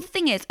 Well, the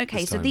thing is,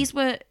 okay, This so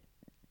time.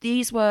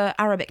 these were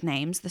Arabic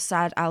names, the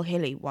Saad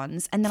Al-Hili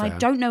ones, and then I Fair.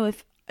 don't know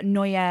if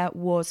Noyer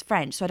was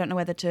French, so I don't know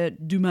whether to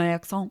do my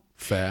accent.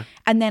 Fair.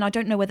 And then I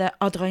don't know whether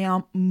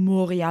Adrien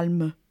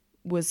Morialme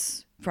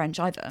was French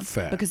either.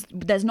 Fair. Because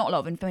there's not a lot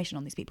of information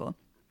on these people.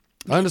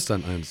 I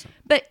understand.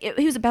 But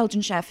he was a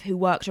Belgian chef who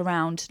worked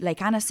around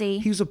Lake Annecy.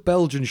 He was a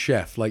Belgian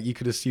chef. Like, you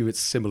could assume it's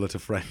similar to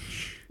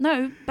French.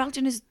 No,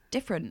 Belgian is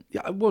different.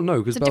 Yeah, well, no,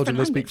 because It's a Belgian, different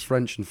they speak language.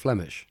 French and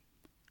Flemish.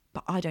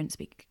 But I don't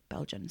speak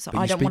Belgian, so But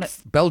I you don't speak want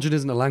to... Belgian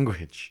isn't a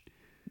language.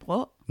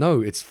 What?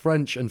 No, it's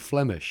French and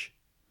Flemish.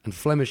 And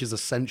Flemish is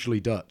essentially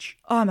Dutch.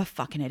 Oh, I'm a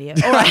fucking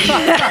idiot. All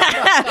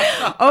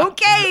right.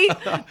 Okay.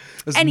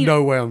 There's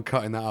no way I'm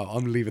cutting that out.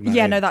 I'm leaving that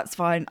Yeah, in. no, that's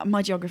fine.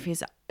 My geography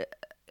is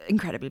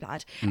incredibly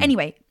bad. Hmm.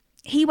 Anyway,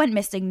 he went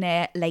missing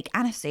near Lake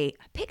Annecy,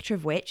 a picture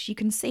of which you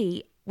can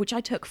see, which I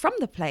took from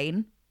the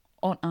plane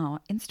on our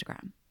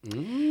Instagram.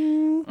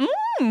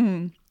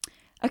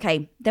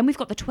 Okay, then we've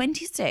got the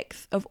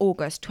 26th of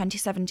August,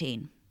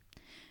 2017.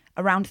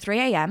 Around 3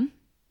 a.m.,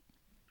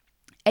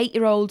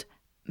 8-year-old...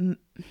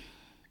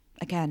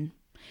 Again,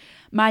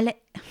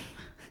 Maëlys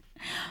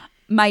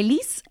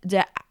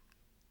de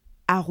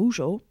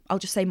Araujo, I'll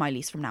just say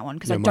Maëlys from now on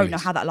because Yeah, I don't know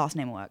Maëlys. how that last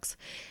name works.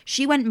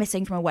 She went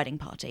missing from a wedding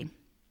party.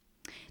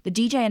 The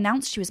DJ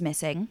announced she was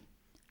missing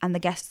and the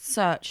guests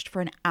searched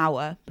for an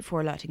hour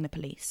before alerting the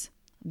police.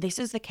 This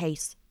is the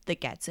case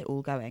that gets it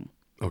all going.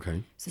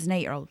 Okay. So there's an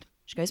 8-year-old.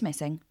 She goes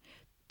missing.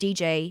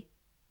 DJ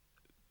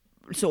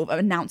sort of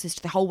announces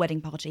to the whole wedding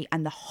party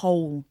and the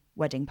whole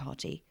wedding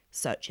party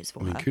searches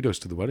for I mean, her. kudos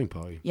to the wedding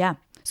party. Yeah.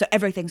 So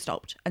everything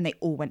stopped and they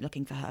all went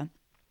looking for her.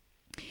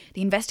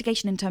 The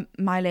investigation into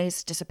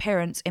Maëlys'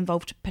 disappearance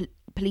involved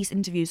police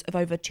interviews of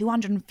over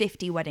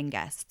 250 wedding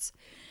guests.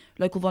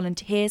 Local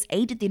volunteers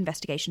aided the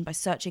investigation by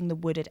searching the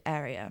wooded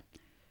area,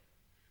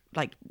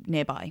 like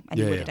nearby,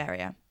 any wooded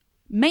area.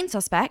 Main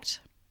suspect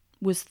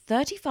was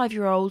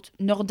 35-year-old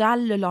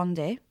Nordal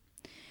Lalande.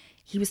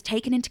 He was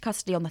taken into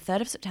custody on the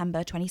 3rd of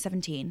September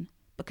 2017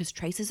 because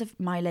traces of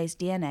Maëlys'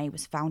 DNA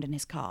was found in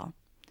his car.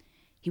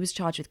 He was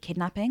charged with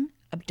kidnapping,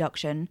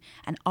 abduction,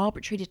 and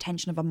arbitrary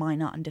detention of a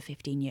minor under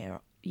 15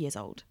 years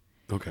old.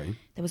 Okay.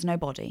 There was no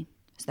body,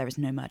 So there is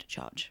no murder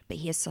charge. But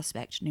he is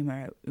suspect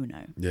numero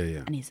uno.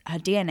 Yeah. And her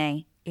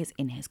DNA is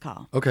in his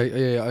car.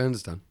 Okay, yeah, I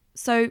understand.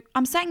 So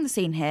I'm setting the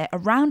scene here.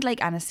 Around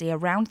Lake Annecy,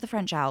 around the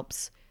French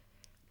Alps,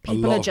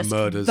 people a lot are just of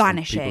murders and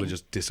vanishing. people are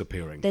just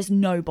disappearing. There's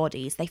no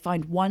bodies. They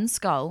find one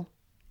skull.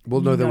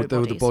 Well, no, they were the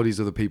bodies. bodies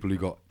of the people who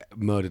got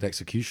murdered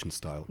execution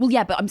style. Well,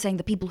 yeah, but I'm saying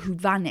the people who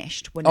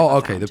vanished were never Oh,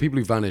 okay. found. The people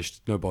who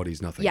vanished, no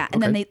bodies, nothing. Yeah,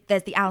 and okay. then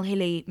there's the Al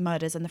Hilli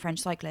murders and the French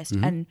cyclist,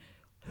 and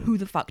who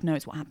the fuck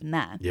knows what happened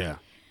there? Yeah.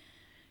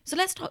 So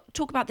let's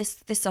talk about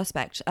this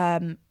suspect,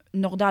 Nordal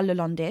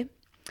Lelandais.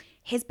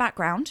 His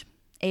background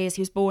is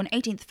he was born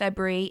 18th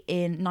February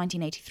in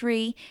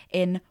 1983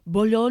 in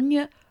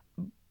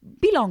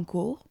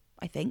Boulogne-Billancourt,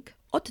 I think,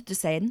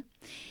 Haute-de-Seine.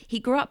 He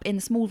grew up in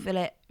the small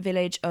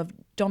village of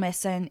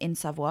Domessin in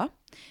Savoie.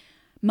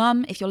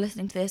 Mum, if you're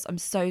listening to this, I'm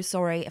so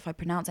sorry if I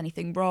pronounce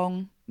anything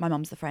wrong. My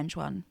mum's the French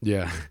one.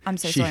 Yeah. I'm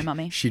so sorry,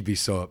 Mummy. She'd be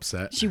so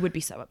upset. She would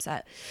be so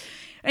upset.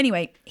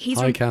 Anyway, he's...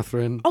 Hi,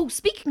 Catherine. Oh,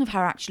 speaking of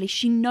her, actually,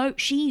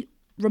 she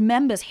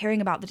remembers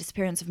hearing about the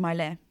disappearance of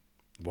Miley.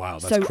 Wow,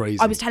 that's So crazy.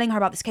 I was telling her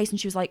about this case and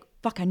she was like,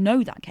 fuck, I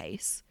know that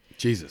case.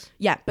 Jesus.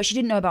 Yeah, but she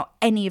didn't know about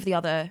any of the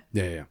other...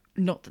 Yeah.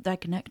 Not that they're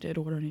connected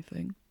or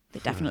anything. They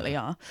definitely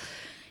are.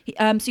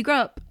 So he grew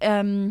up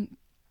and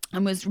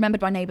was remembered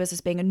by neighbours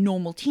as being a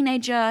normal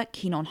teenager,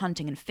 keen on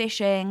hunting and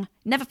fishing,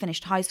 never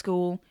finished high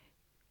school.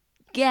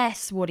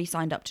 Guess what he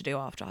signed up to do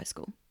after high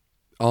school?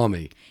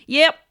 Army.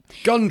 Yep.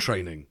 Gun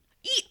training.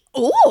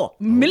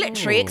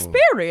 Military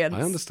experience.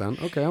 I understand.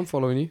 Okay, I'm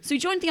following you. So he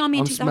joined the army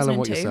in I'm 2002. smelling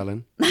what you're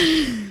selling.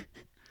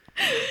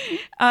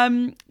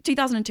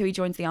 2002, he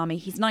joins the army.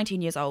 He's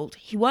 19 years old.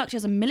 He worked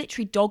as a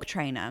military dog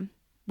trainer,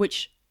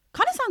 which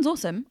kind of sounds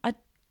awesome.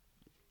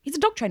 He's a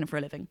dog trainer for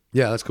a living.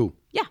 Yeah, that's cool.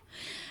 Yeah.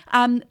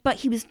 But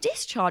he was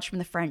discharged from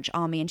the French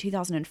army in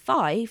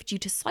 2005 due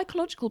to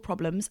psychological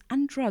problems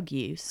and drug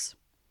use.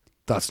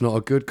 That's not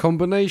a good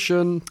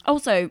combination.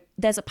 Also,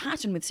 there's a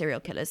pattern with serial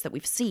killers that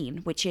we've seen,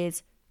 which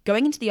is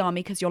going into the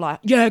army because you're like,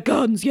 yeah,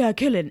 guns, yeah,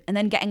 killing, and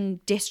then getting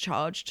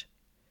discharged.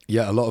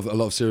 Yeah, a lot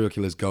of serial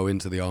killers go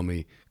into the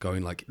army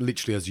going like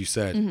literally as you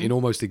said in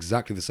almost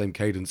exactly the same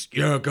cadence.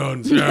 Yeah,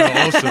 guns.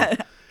 Yeah, awesome.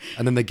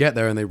 And then they get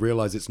there and they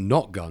realize it's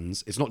not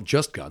guns. It's not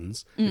just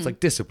guns. It's like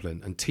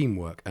discipline and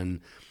teamwork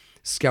and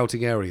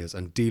scouting areas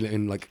and dealing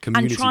in like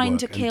community trying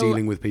work to and kill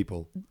dealing with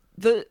people.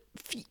 The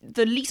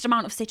least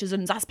amount of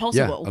citizens as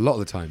possible. Yeah, a lot of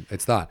the time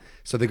it's that.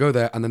 So they go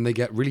there and then they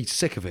get really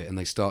sick of it and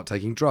they start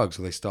taking drugs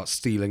or they start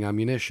stealing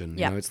ammunition.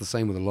 Yeah. You know, it's the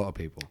same with a lot of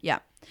people. Yeah.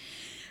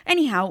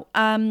 Anyhow,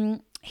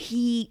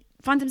 he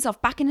finds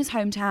himself back in his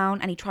hometown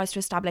and he tries to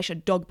establish a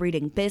dog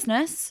breeding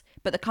business,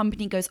 but the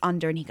company goes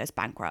under and he goes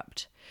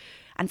bankrupt.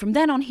 And from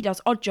then on, he does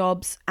odd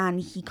jobs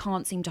and he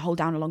can't seem to hold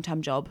down a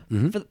long-term job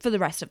for the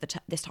rest of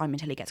this time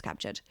until he gets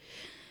captured.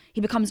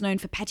 He becomes known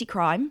for petty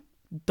crime,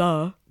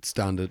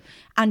 Standard.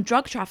 and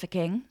drug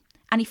trafficking,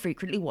 and he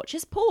frequently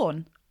watches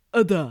porn.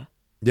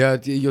 Yeah,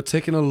 you're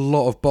ticking a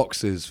lot of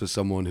boxes for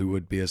someone who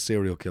would be a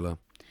serial killer.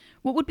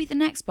 What would be the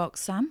next box,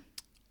 Sam?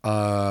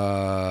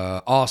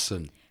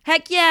 Arson.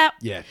 Heck yeah!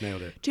 Yeah,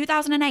 nailed it.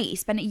 2008, he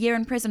spent a year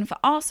in prison for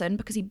arson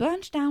because he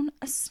burnt down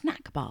a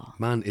snack bar.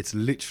 Man, it's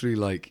literally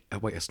like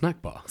a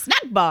snack bar.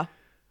 Snack bar?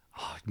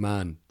 Oh,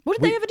 man. What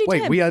did they ever do to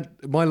Wait, him? we had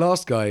my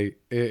last guy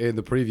in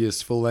the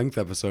previous full-length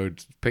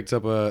episode picked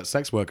up a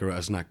sex worker at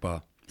a snack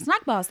bar.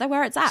 Snack bars, they're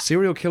where it's at.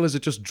 Serial killers are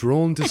just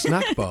drawn to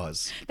snack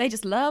bars. They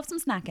just love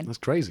some snacking. That's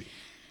crazy.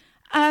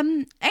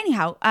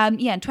 Anyhow, in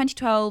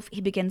 2012,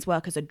 he begins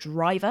work as a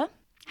driver.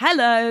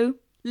 Hello,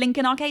 link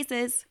in our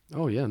cases.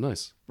 Oh, yeah,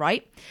 nice.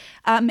 Right?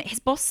 His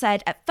boss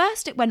said at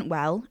first it went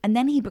well, and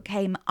then he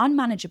became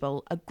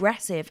unmanageable,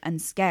 aggressive,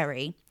 and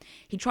scary.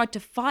 He tried to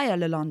fire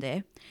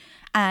Lelandais,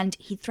 and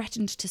he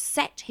threatened to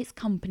set his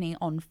company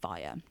on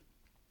fire.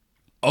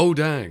 Oh,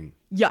 dang.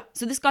 Yeah.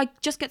 So this guy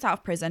just gets out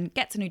of prison,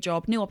 gets a new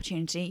job, new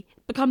opportunity,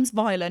 becomes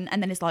violent,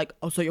 and then it's like,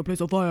 I'll set your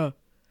place on fire.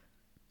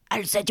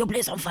 I'll set your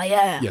place on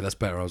fire. Yeah, that's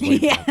better. I was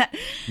waiting for that.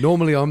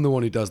 Normally, I'm the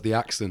one who does the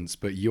accents,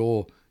 but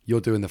you're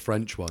doing the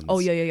French ones. Oh,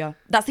 yeah.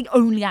 That's the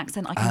only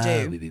accent I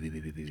can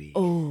do.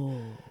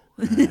 Oh.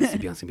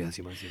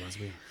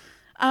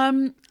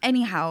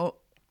 Anyhow,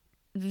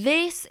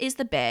 this is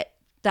the bit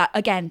that,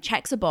 again,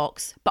 checks a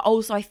box, but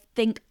also I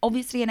think,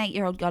 obviously, an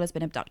 8-year-old girl has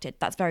been abducted.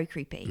 That's very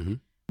creepy. Mm-hmm.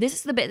 This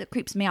is the bit that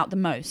creeps me out the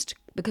most,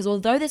 because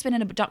although there's been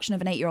an abduction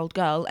of an 8-year-old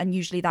girl, and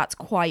usually that's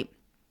quite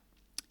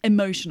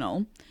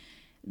emotional,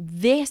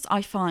 this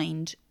I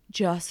find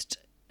just...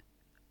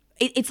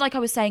 It's like I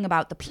was saying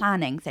about the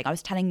planning thing. I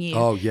was telling you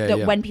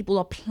that when people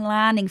are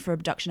planning for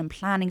abduction and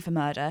planning for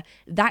murder,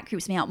 that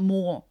creeps me out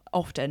more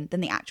often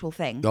than the actual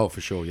thing. Oh, for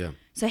sure, yeah.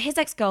 So his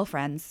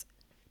ex-girlfriends,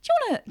 do you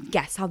want to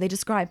guess how they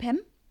describe him?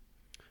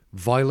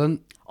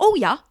 Violent. Oh,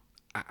 yeah.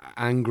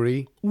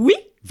 Angry. Oui.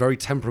 Very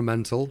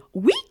temperamental.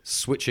 Oui.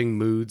 Switching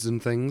moods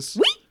and things.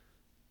 Oui.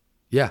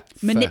 Yeah.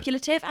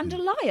 Manipulative and a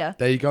liar.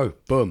 There you go.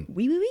 Boom.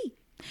 Oui, oui, oui.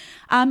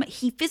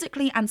 He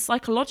physically and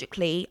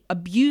psychologically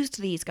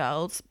abused these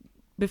girls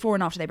before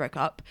and after they broke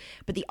up,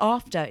 but the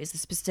after is the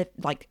specific,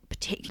 like,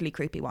 particularly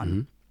creepy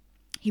one.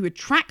 He would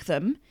track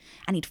them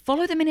and he'd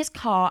follow them in his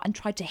car and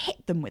tried to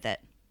hit them with it.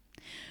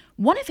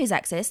 One of his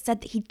exes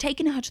said that he'd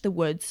taken her to the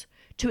woods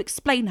to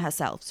explain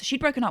herself. So she'd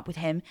broken up with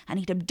him and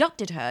he'd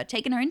abducted her,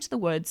 taken her into the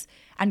woods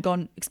and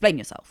gone, explain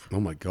yourself. Oh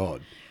my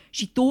God.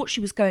 She thought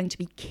she was going to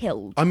be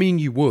killed. I mean,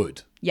 you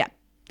would. Yeah.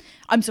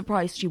 I'm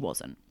surprised she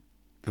wasn't.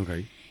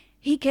 Okay.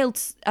 He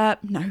killed,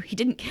 no, he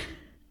didn't.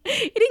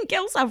 He didn't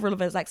kill several of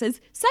his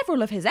exes.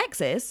 Several of his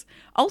exes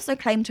also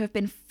claimed to have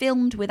been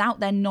filmed without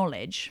their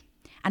knowledge.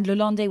 And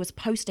Lalonde was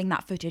posting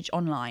that footage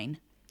online.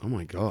 Oh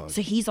my God.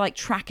 So he's like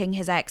tracking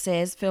his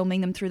exes, filming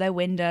them through their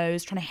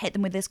windows, trying to hit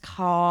them with his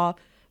car.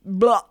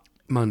 Blah.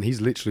 Man, he's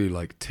literally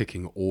like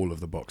ticking all of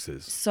the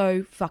boxes.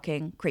 So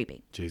fucking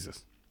creepy.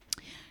 Jesus.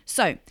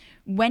 So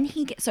when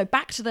so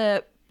back to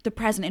the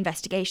present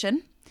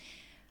investigation,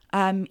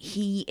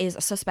 he is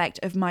a suspect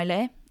of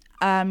Maile,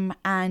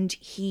 and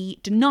he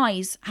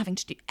denies having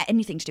to do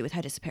anything to do with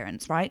her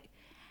disappearance, right?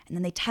 And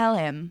then they tell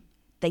him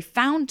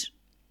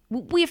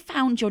we have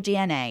found your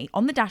DNA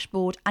on the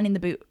dashboard and in the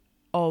boot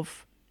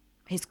of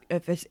his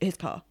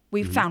car.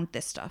 We've found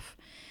this stuff.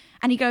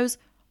 And he goes,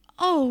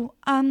 oh,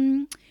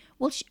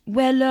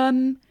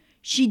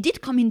 she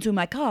did come into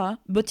my car,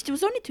 but it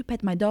was only to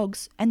pet my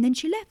dogs, and then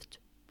she left.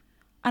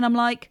 And I'm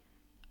like,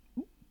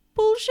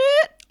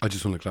 bullshit. I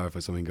just want to clarify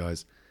something,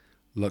 guys.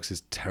 Lux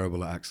is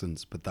terrible at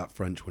accents, but that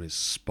French one is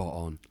spot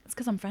on. It's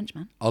because I'm French,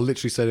 man. I'll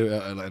literally say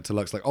to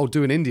Lux, like, oh,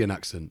 do an Indian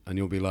accent. And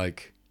you'll be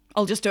like...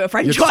 I'll just do a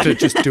French You one.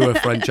 just do a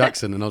French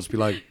accent, and I'll just be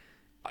like,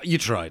 you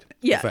tried.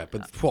 Yeah. Fair,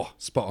 but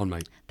spot on,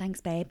 mate.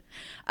 Thanks, babe.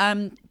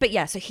 But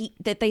yeah, so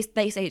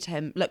they say to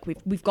him, look,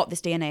 we've got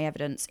this DNA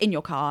evidence in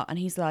your car. And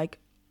he's like,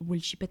 will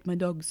she pet my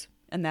dogs?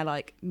 And they're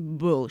like,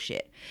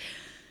 bullshit.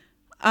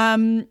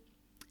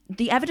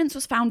 The evidence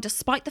was found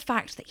despite the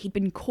fact that he'd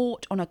been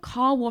caught on a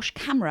car wash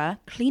camera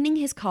cleaning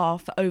his car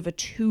for over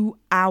 2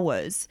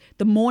 hours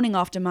the morning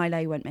after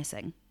Maile went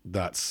missing.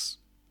 That's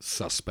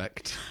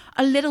suspect.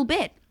 A little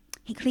bit.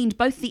 He cleaned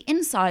both the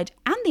inside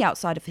and the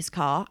outside of his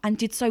car and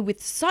did so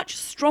with such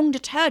strong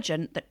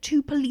detergent that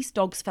 2 police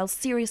dogs fell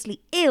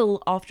seriously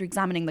ill after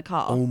examining the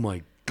car. Oh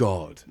my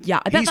God. Yeah,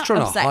 I bet He's that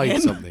trying upset to hide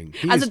him. something.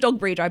 As a dog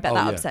breeder, I bet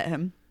that yeah. upset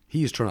him.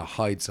 He is trying to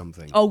hide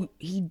something. Oh,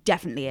 he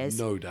definitely is.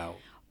 No doubt.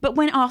 But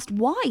when asked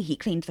why he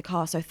cleaned the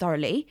car so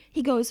thoroughly,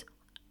 he goes,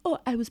 oh,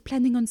 I was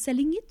planning on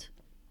selling it.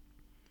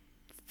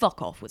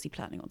 Fuck off, was he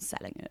planning on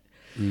selling it?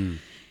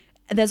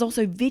 There's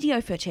also video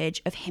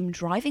footage of him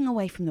driving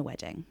away from the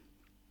wedding.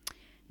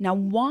 Now,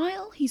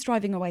 while he's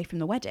driving away from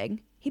the wedding,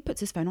 he puts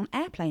his phone on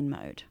airplane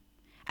mode.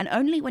 And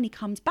only when he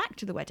comes back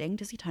to the wedding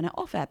does he turn it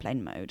off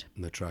airplane mode.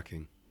 And they're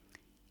tracking.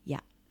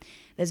 Yeah.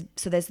 There's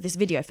this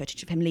video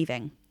footage of him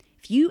leaving.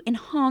 If you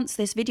enhance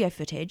this video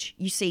footage,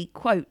 you see,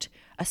 quote,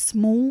 a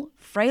small,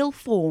 frail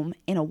form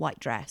in a white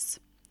dress.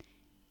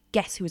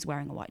 Guess who was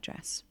wearing a white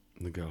dress?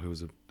 The girl who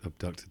was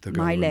abducted. The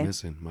girl who Maile. went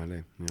missing.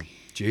 Maile. Yeah.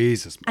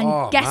 Jesus.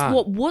 And guess man.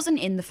 what wasn't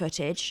in the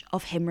footage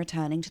of him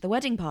returning to the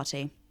wedding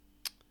party?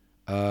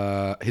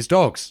 His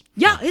dogs.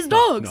 Yeah, his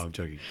dogs. No, I'm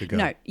joking. The girl.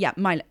 No, yeah,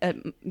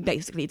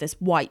 basically this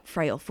white,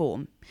 frail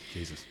form.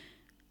 Jesus.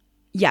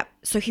 Yeah,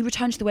 so he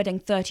returned to the wedding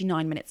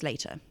 39 minutes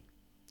later.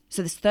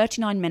 So there's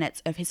 39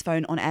 minutes of his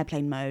phone on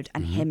airplane mode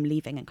and him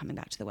leaving and coming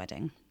back to the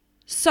wedding.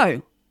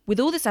 So, with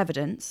all this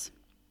evidence,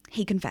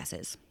 he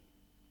confesses.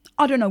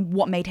 I don't know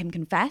what made him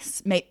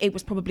confess. It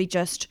was probably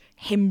just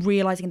him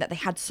realising that they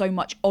had so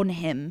much on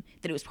him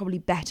that it was probably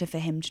better for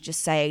him to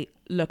just say,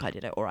 look, I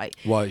did it, all right.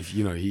 Well, if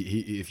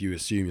if you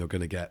assume you're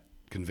going to get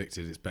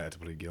convicted, it's better to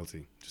plead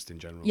guilty, just in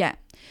general. Yeah.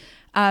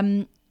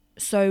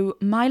 So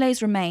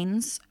Maile's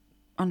remains,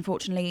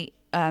 unfortunately,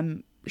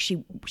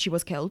 she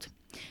was killed.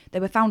 They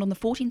were found on the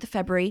 14th of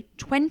February,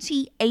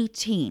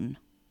 2018.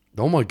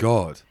 Oh my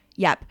God.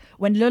 Yep.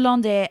 When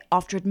Lalonde,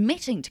 after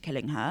admitting to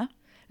killing her,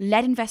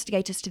 led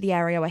investigators to the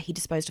area where he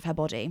disposed of her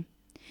body.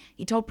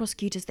 He told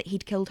prosecutors that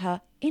he'd killed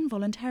her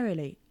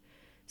involuntarily.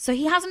 So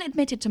he hasn't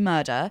admitted to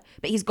murder,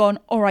 but he's gone,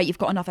 all right, you've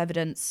got enough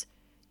evidence.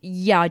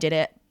 Yeah, I did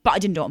it, but I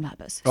didn't do it on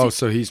purpose.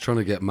 So he's trying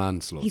to get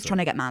manslaughter. He's trying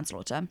to get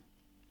manslaughter.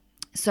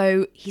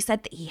 So he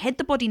said that he hid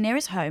the body near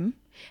his home,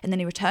 and then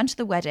he returned to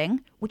the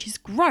wedding, which is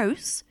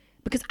gross,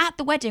 because at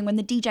the wedding, when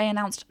the DJ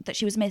announced that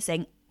she was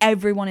missing,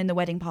 everyone in the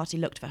wedding party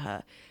looked for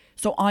her.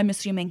 So I'm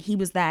assuming he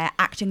was there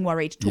acting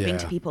worried, talking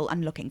to people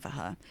and looking for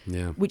her.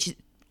 Yeah. Which is...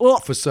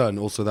 For certain,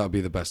 also that would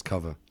be the best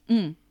cover.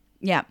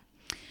 Yeah.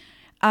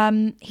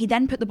 He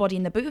then put the body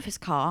in the boot of his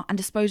car and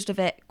disposed of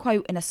it,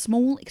 quote, in a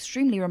small,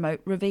 extremely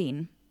remote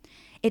ravine.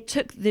 It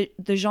took the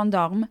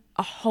gendarme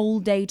a whole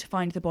day to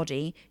find the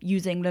body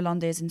using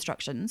Lalonde's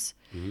instructions.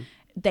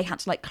 They had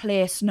to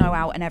clear snow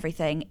out and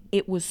everything.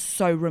 It was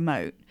so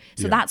remote.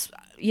 So that's,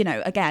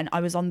 again, I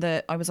was on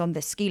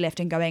this ski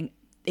lift and going,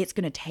 it's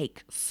going to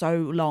take so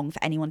long for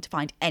anyone to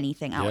find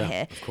anything out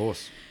here. Of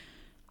course.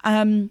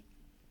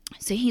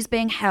 So he's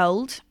being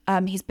held.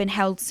 He's been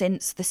held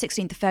since the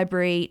 16th of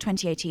February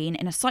 2018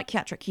 in a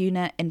psychiatric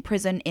unit in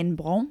prison in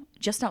Bron,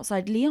 just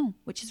outside Lyon,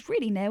 which is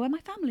really near where my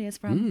family is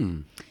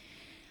from.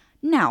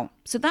 Now,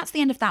 so that's the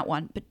end of that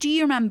one. But do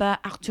you remember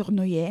Arthur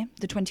Noyer,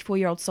 the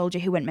 24-year-old soldier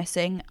who went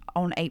missing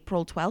on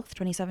April 12th,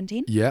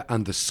 2017? Yeah,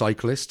 and the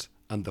cyclist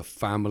and the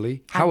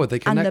family. How are they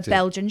connected? And the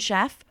Belgian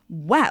chef?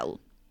 Well,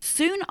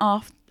 soon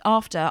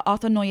after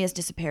Arthur Noyer's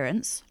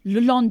disappearance,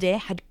 Lelandais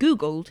had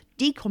Googled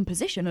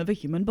decomposition of a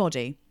human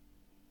body.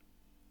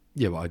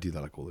 Yeah, well, I do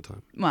that like all the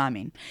time. Well, I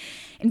mean,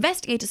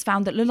 investigators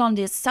found that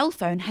Lelandais' cell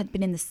phone had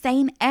been in the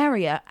same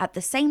area at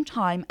the same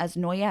time as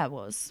Noyer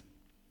was.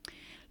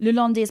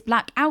 Lelandais'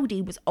 black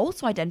Audi was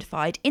also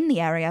identified in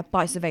the area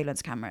by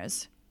surveillance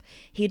cameras.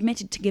 He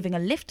admitted to giving a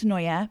lift to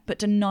Noyer, but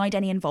denied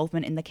any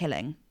involvement in the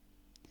killing.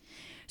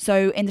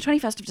 So, in the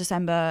 21st of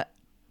December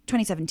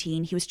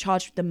 2017, he was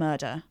charged with the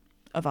murder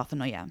of Arthur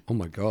Noyer. Oh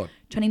my God.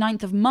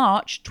 29th of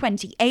March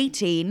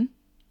 2018...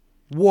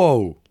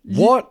 Whoa.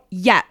 What?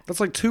 Yeah.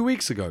 That's like 2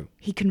 weeks ago.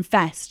 He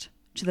confessed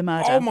to the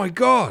murder. Oh my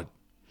God.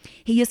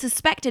 He is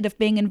suspected of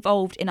being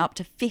involved in up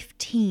to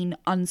 15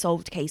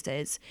 unsolved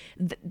cases.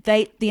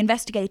 The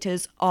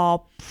investigators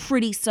are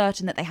pretty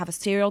certain that they have a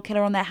serial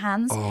killer on their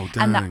hands. Oh,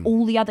 and that dang.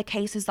 all the other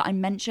cases that I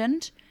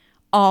mentioned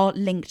are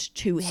linked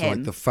to So him.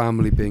 like the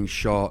family being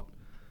shot.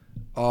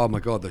 Oh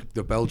my God.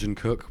 The Belgian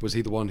cook. Was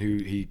he the one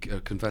who he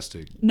confessed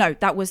to? No,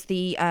 that was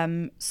the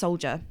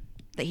soldier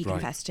that he Right.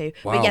 confessed to.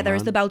 Wow, But yeah, there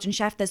is man. the Belgian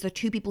chef. There's the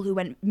two people who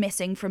went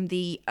missing from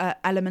the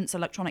Elements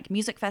Electronic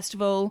Music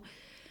Festival.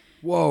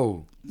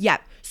 Whoa. Yeah,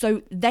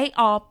 so they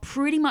are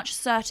pretty much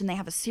certain they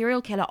have a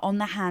serial killer on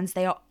their hands.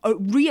 They are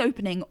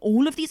reopening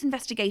all of these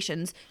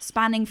investigations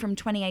spanning from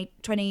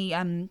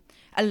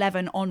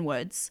 2011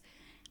 onwards,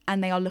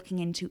 and they are looking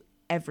into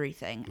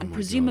everything. And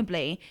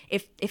presumably,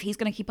 if he's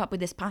going to keep up with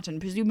this pattern,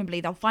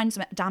 presumably they'll find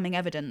some damning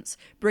evidence,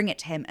 bring it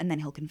to him, and then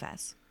he'll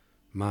confess.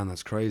 Man,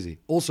 that's crazy.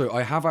 Also,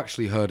 I have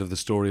actually heard of the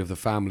story of the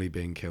family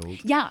being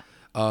killed. Yeah.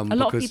 A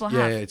lot of people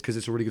have. Yeah, it's because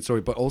it's a really good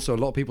story. But also, a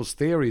lot of people's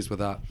theories were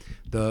that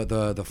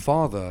the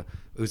father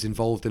was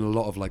involved in a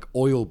lot of like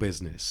oil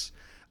business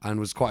and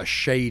was quite a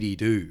shady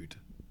dude.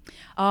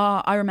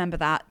 I remember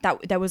that.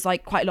 There was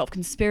like quite a lot of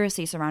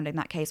conspiracy surrounding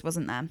that case,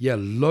 wasn't there? Yeah,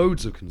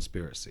 loads of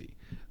conspiracy.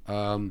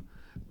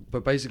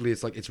 But basically,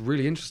 it's like it's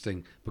really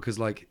interesting because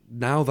like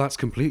now that's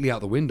completely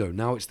out the window.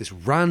 Now it's this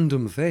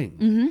random thing.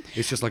 Mm-hmm.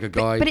 It's just like a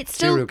guy, but it's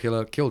still- serial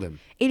killer, killed him.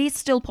 It is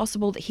still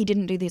possible that he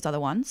didn't do these other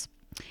ones,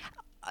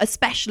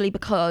 especially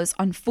because,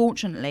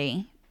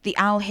 unfortunately, the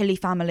Al-Hili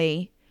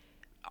family,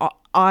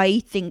 I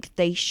think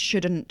they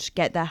shouldn't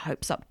get their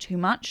hopes up too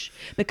much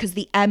because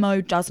the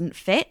MO doesn't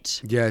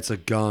fit. Yeah, it's a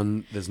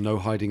gun. There's no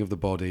hiding of the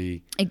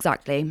body.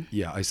 Exactly.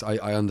 Yeah,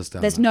 I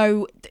understand. There's that.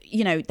 no,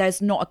 there's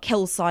not a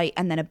kill site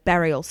and then a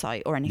burial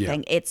site or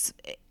anything. Yeah.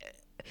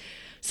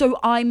 So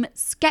I'm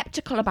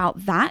skeptical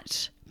about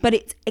that, but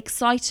it's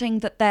exciting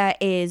that there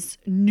is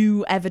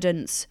new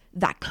evidence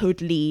that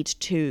could lead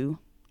to...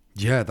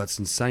 Yeah, that's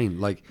insane.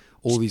 Like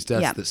all these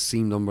deaths Yeah. that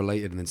seemed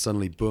unrelated and then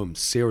suddenly, boom,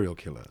 serial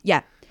killer.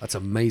 Yeah. That's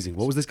amazing.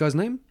 What was this guy's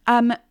name?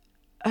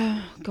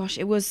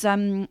 It was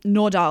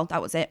Nordal.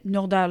 That was it.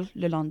 Nordal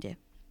Lelandais.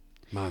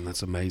 Man,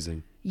 that's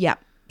amazing. Yeah.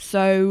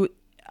 So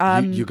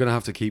You're going to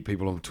have to keep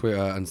people on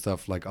Twitter and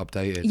stuff like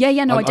updated. Yeah,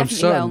 no, I I'm definitely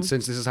certain will.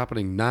 since this is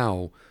happening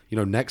now,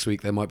 next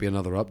week there might be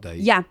another update.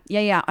 Yeah.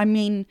 I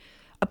mean,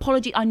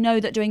 apology. I know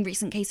that doing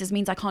recent cases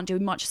means I can't do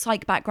much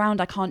psych background.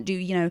 I can't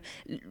do,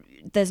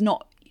 there's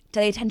not...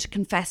 They tend to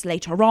confess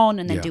later on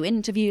and then Yeah. do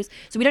interviews.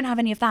 So we don't have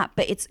any of that.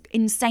 But it's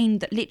insane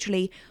that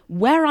literally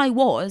where I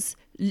was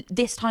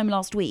this time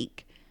last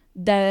week,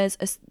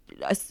 it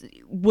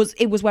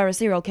was where a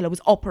serial killer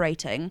was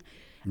operating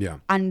Yeah.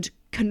 and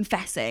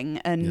confessing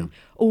and Yeah.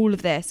 all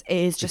of this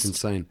is just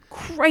It's insane.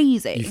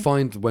 crazy. You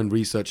find when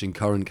researching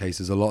current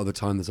cases, a lot of the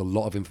time there's a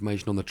lot of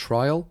information on the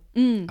trial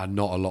and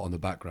not a lot on the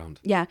background.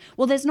 Yeah.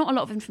 Well, there's not a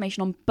lot of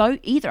information on both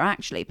either,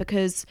 actually,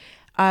 because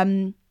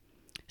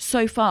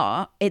so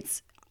far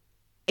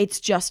it's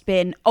just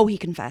been, he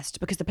confessed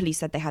because the police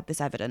said they had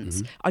this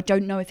evidence. I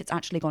don't know if it's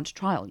actually gone to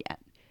trial yet.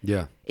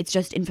 Yeah. It's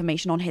just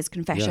information on his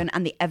confession Yeah.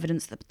 and the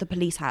evidence that the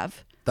police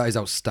have. That is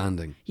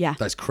outstanding. Yeah.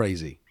 That's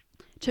crazy.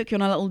 Took you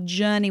on a little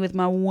journey with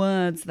my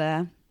words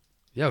there.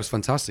 Yeah, it was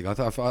fantastic. I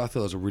thought that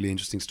was a really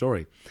interesting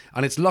story.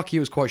 And it's lucky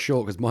it was quite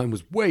short because mine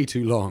was way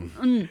too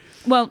long.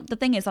 Well, the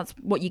thing is, that's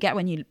what you get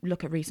when you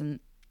look at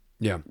recent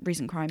Yeah.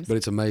 crimes. But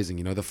it's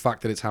amazing, the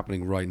fact that it's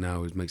happening right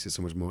now makes it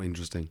so much more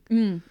interesting.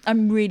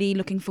 I'm really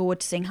looking forward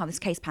to seeing how this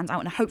case pans out,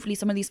 and hopefully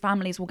some of these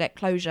families will get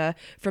closure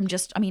from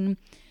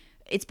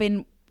it's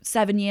been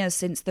 7 years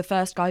since the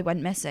first guy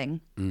went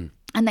missing,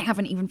 and they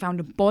haven't even found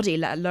a body,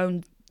 let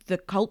alone the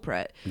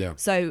culprit. Yeah.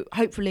 So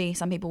hopefully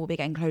some people will be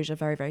getting closure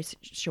very, very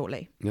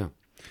shortly. Yeah.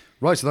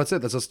 Right, so that's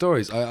it. That's our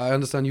stories. I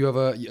understand you have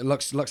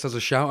Lux has a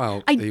shout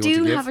out. I that you do want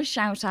to give. have a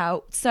shout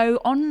out. So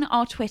on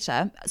our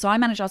Twitter, so I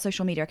manage our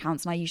social media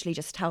accounts and I usually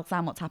just tell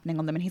Sam what's happening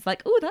on them and he's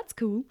like, oh, that's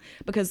cool.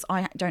 Because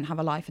I don't have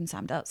a life and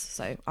Sam does.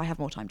 So I have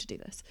more time to do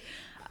this.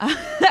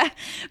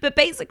 But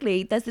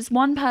basically, there's this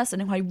one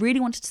person who I really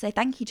wanted to say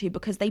thank you to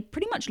because they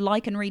pretty much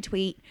like and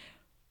retweet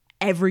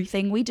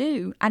everything we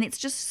do. And it's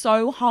just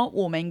so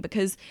heartwarming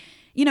because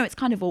you know, it's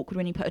kind of awkward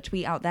when you put a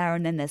tweet out there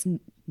and then there's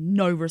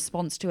no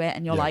response to it,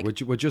 and you're like,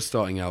 we're just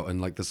starting out,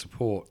 and like the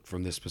support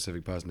from this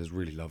specific person is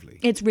really lovely.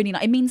 it's really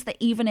nice. It means that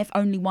even if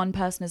only one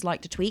person has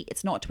liked a tweet,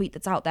 it's not a tweet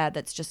that's out there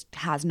that's just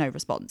has no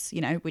response,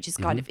 you know, which is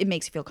kind of, it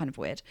makes you feel kind of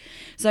weird.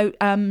 So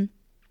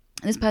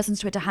this person's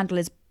Twitter handle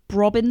is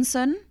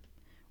Brobinson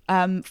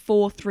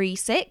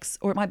 436,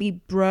 or it might be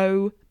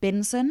Bro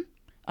Binson.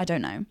 I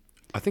don't know.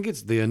 I think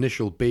it's the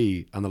initial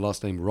B and the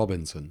last name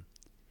Robinson.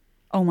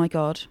 Oh my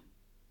God.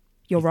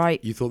 You're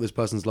right. You thought this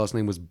person's last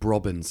name was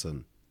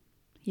Brobinson.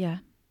 Yeah.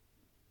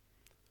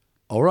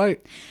 All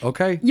right.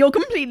 Okay. You're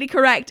completely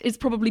correct. It's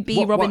probably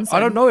B. Robinson. I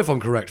don't know if I'm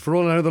correct. For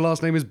all I know, the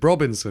last name is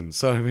Brobinson.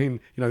 So, I mean,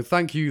 you know,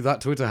 thank you,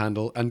 that Twitter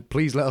handle, and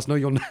please let us know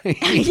your name.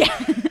 Yeah.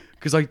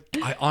 Because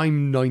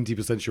I'm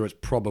 90% sure it's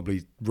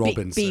probably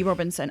Robinson. B.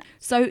 Robinson.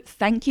 So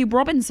thank you,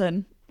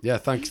 Robinson. Yeah,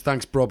 thanks,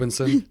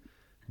 Brobinson.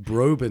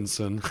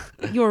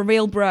 Brobinson. You're a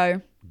real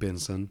bro.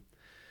 Binson.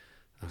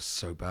 That's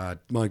so bad.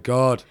 My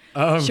God.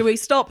 Shall we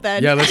stop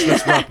then? Yeah, let's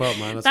wrap up,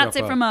 man. That's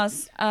it from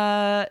us.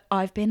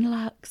 I've been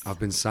Lux. I've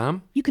been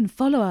Sam. You can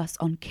follow us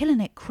on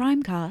Killing It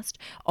Crimecast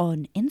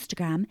on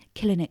Instagram,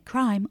 Killing It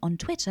Crime on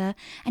Twitter,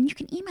 and you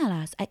can email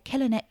us at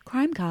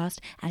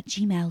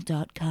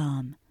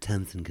killingitcrimecast@gmail.com.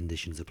 Terms and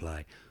conditions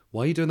apply.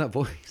 Why are you doing that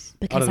voice?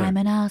 Because I'm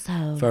an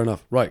asshole. Fair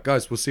enough. Right,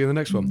 guys, we'll see you in the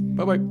next one.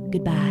 Bye-bye.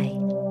 Goodbye.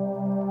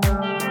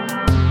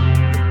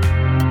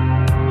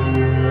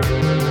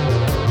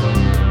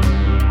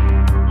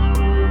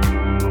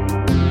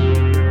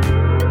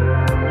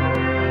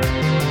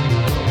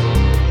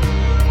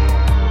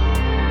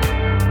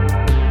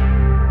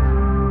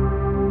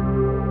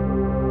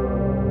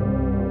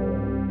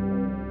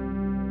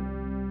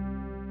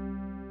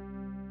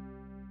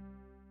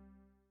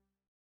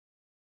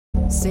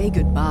 Say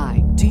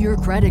goodbye to your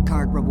credit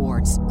card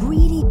rewards.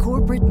 Greedy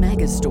corporate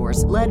mega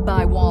stores, led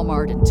by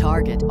Walmart and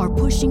Target, are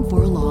pushing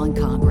for a law in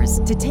Congress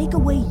to take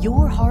away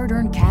your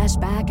hard-earned cash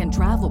back and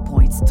travel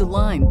points to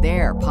line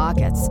their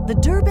pockets. The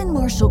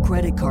Durbin-Marshall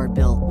credit card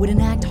bill would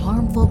enact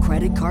harmful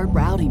credit card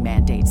routing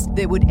mandates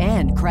that would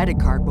end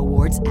credit card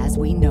rewards as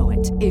we know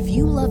it. If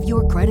you love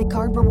your credit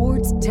card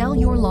rewards, tell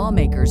your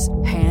lawmakers,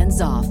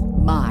 hands off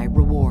my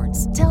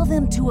rewards. Tell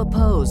them to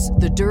oppose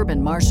the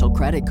Durbin-Marshall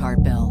credit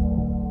card bill.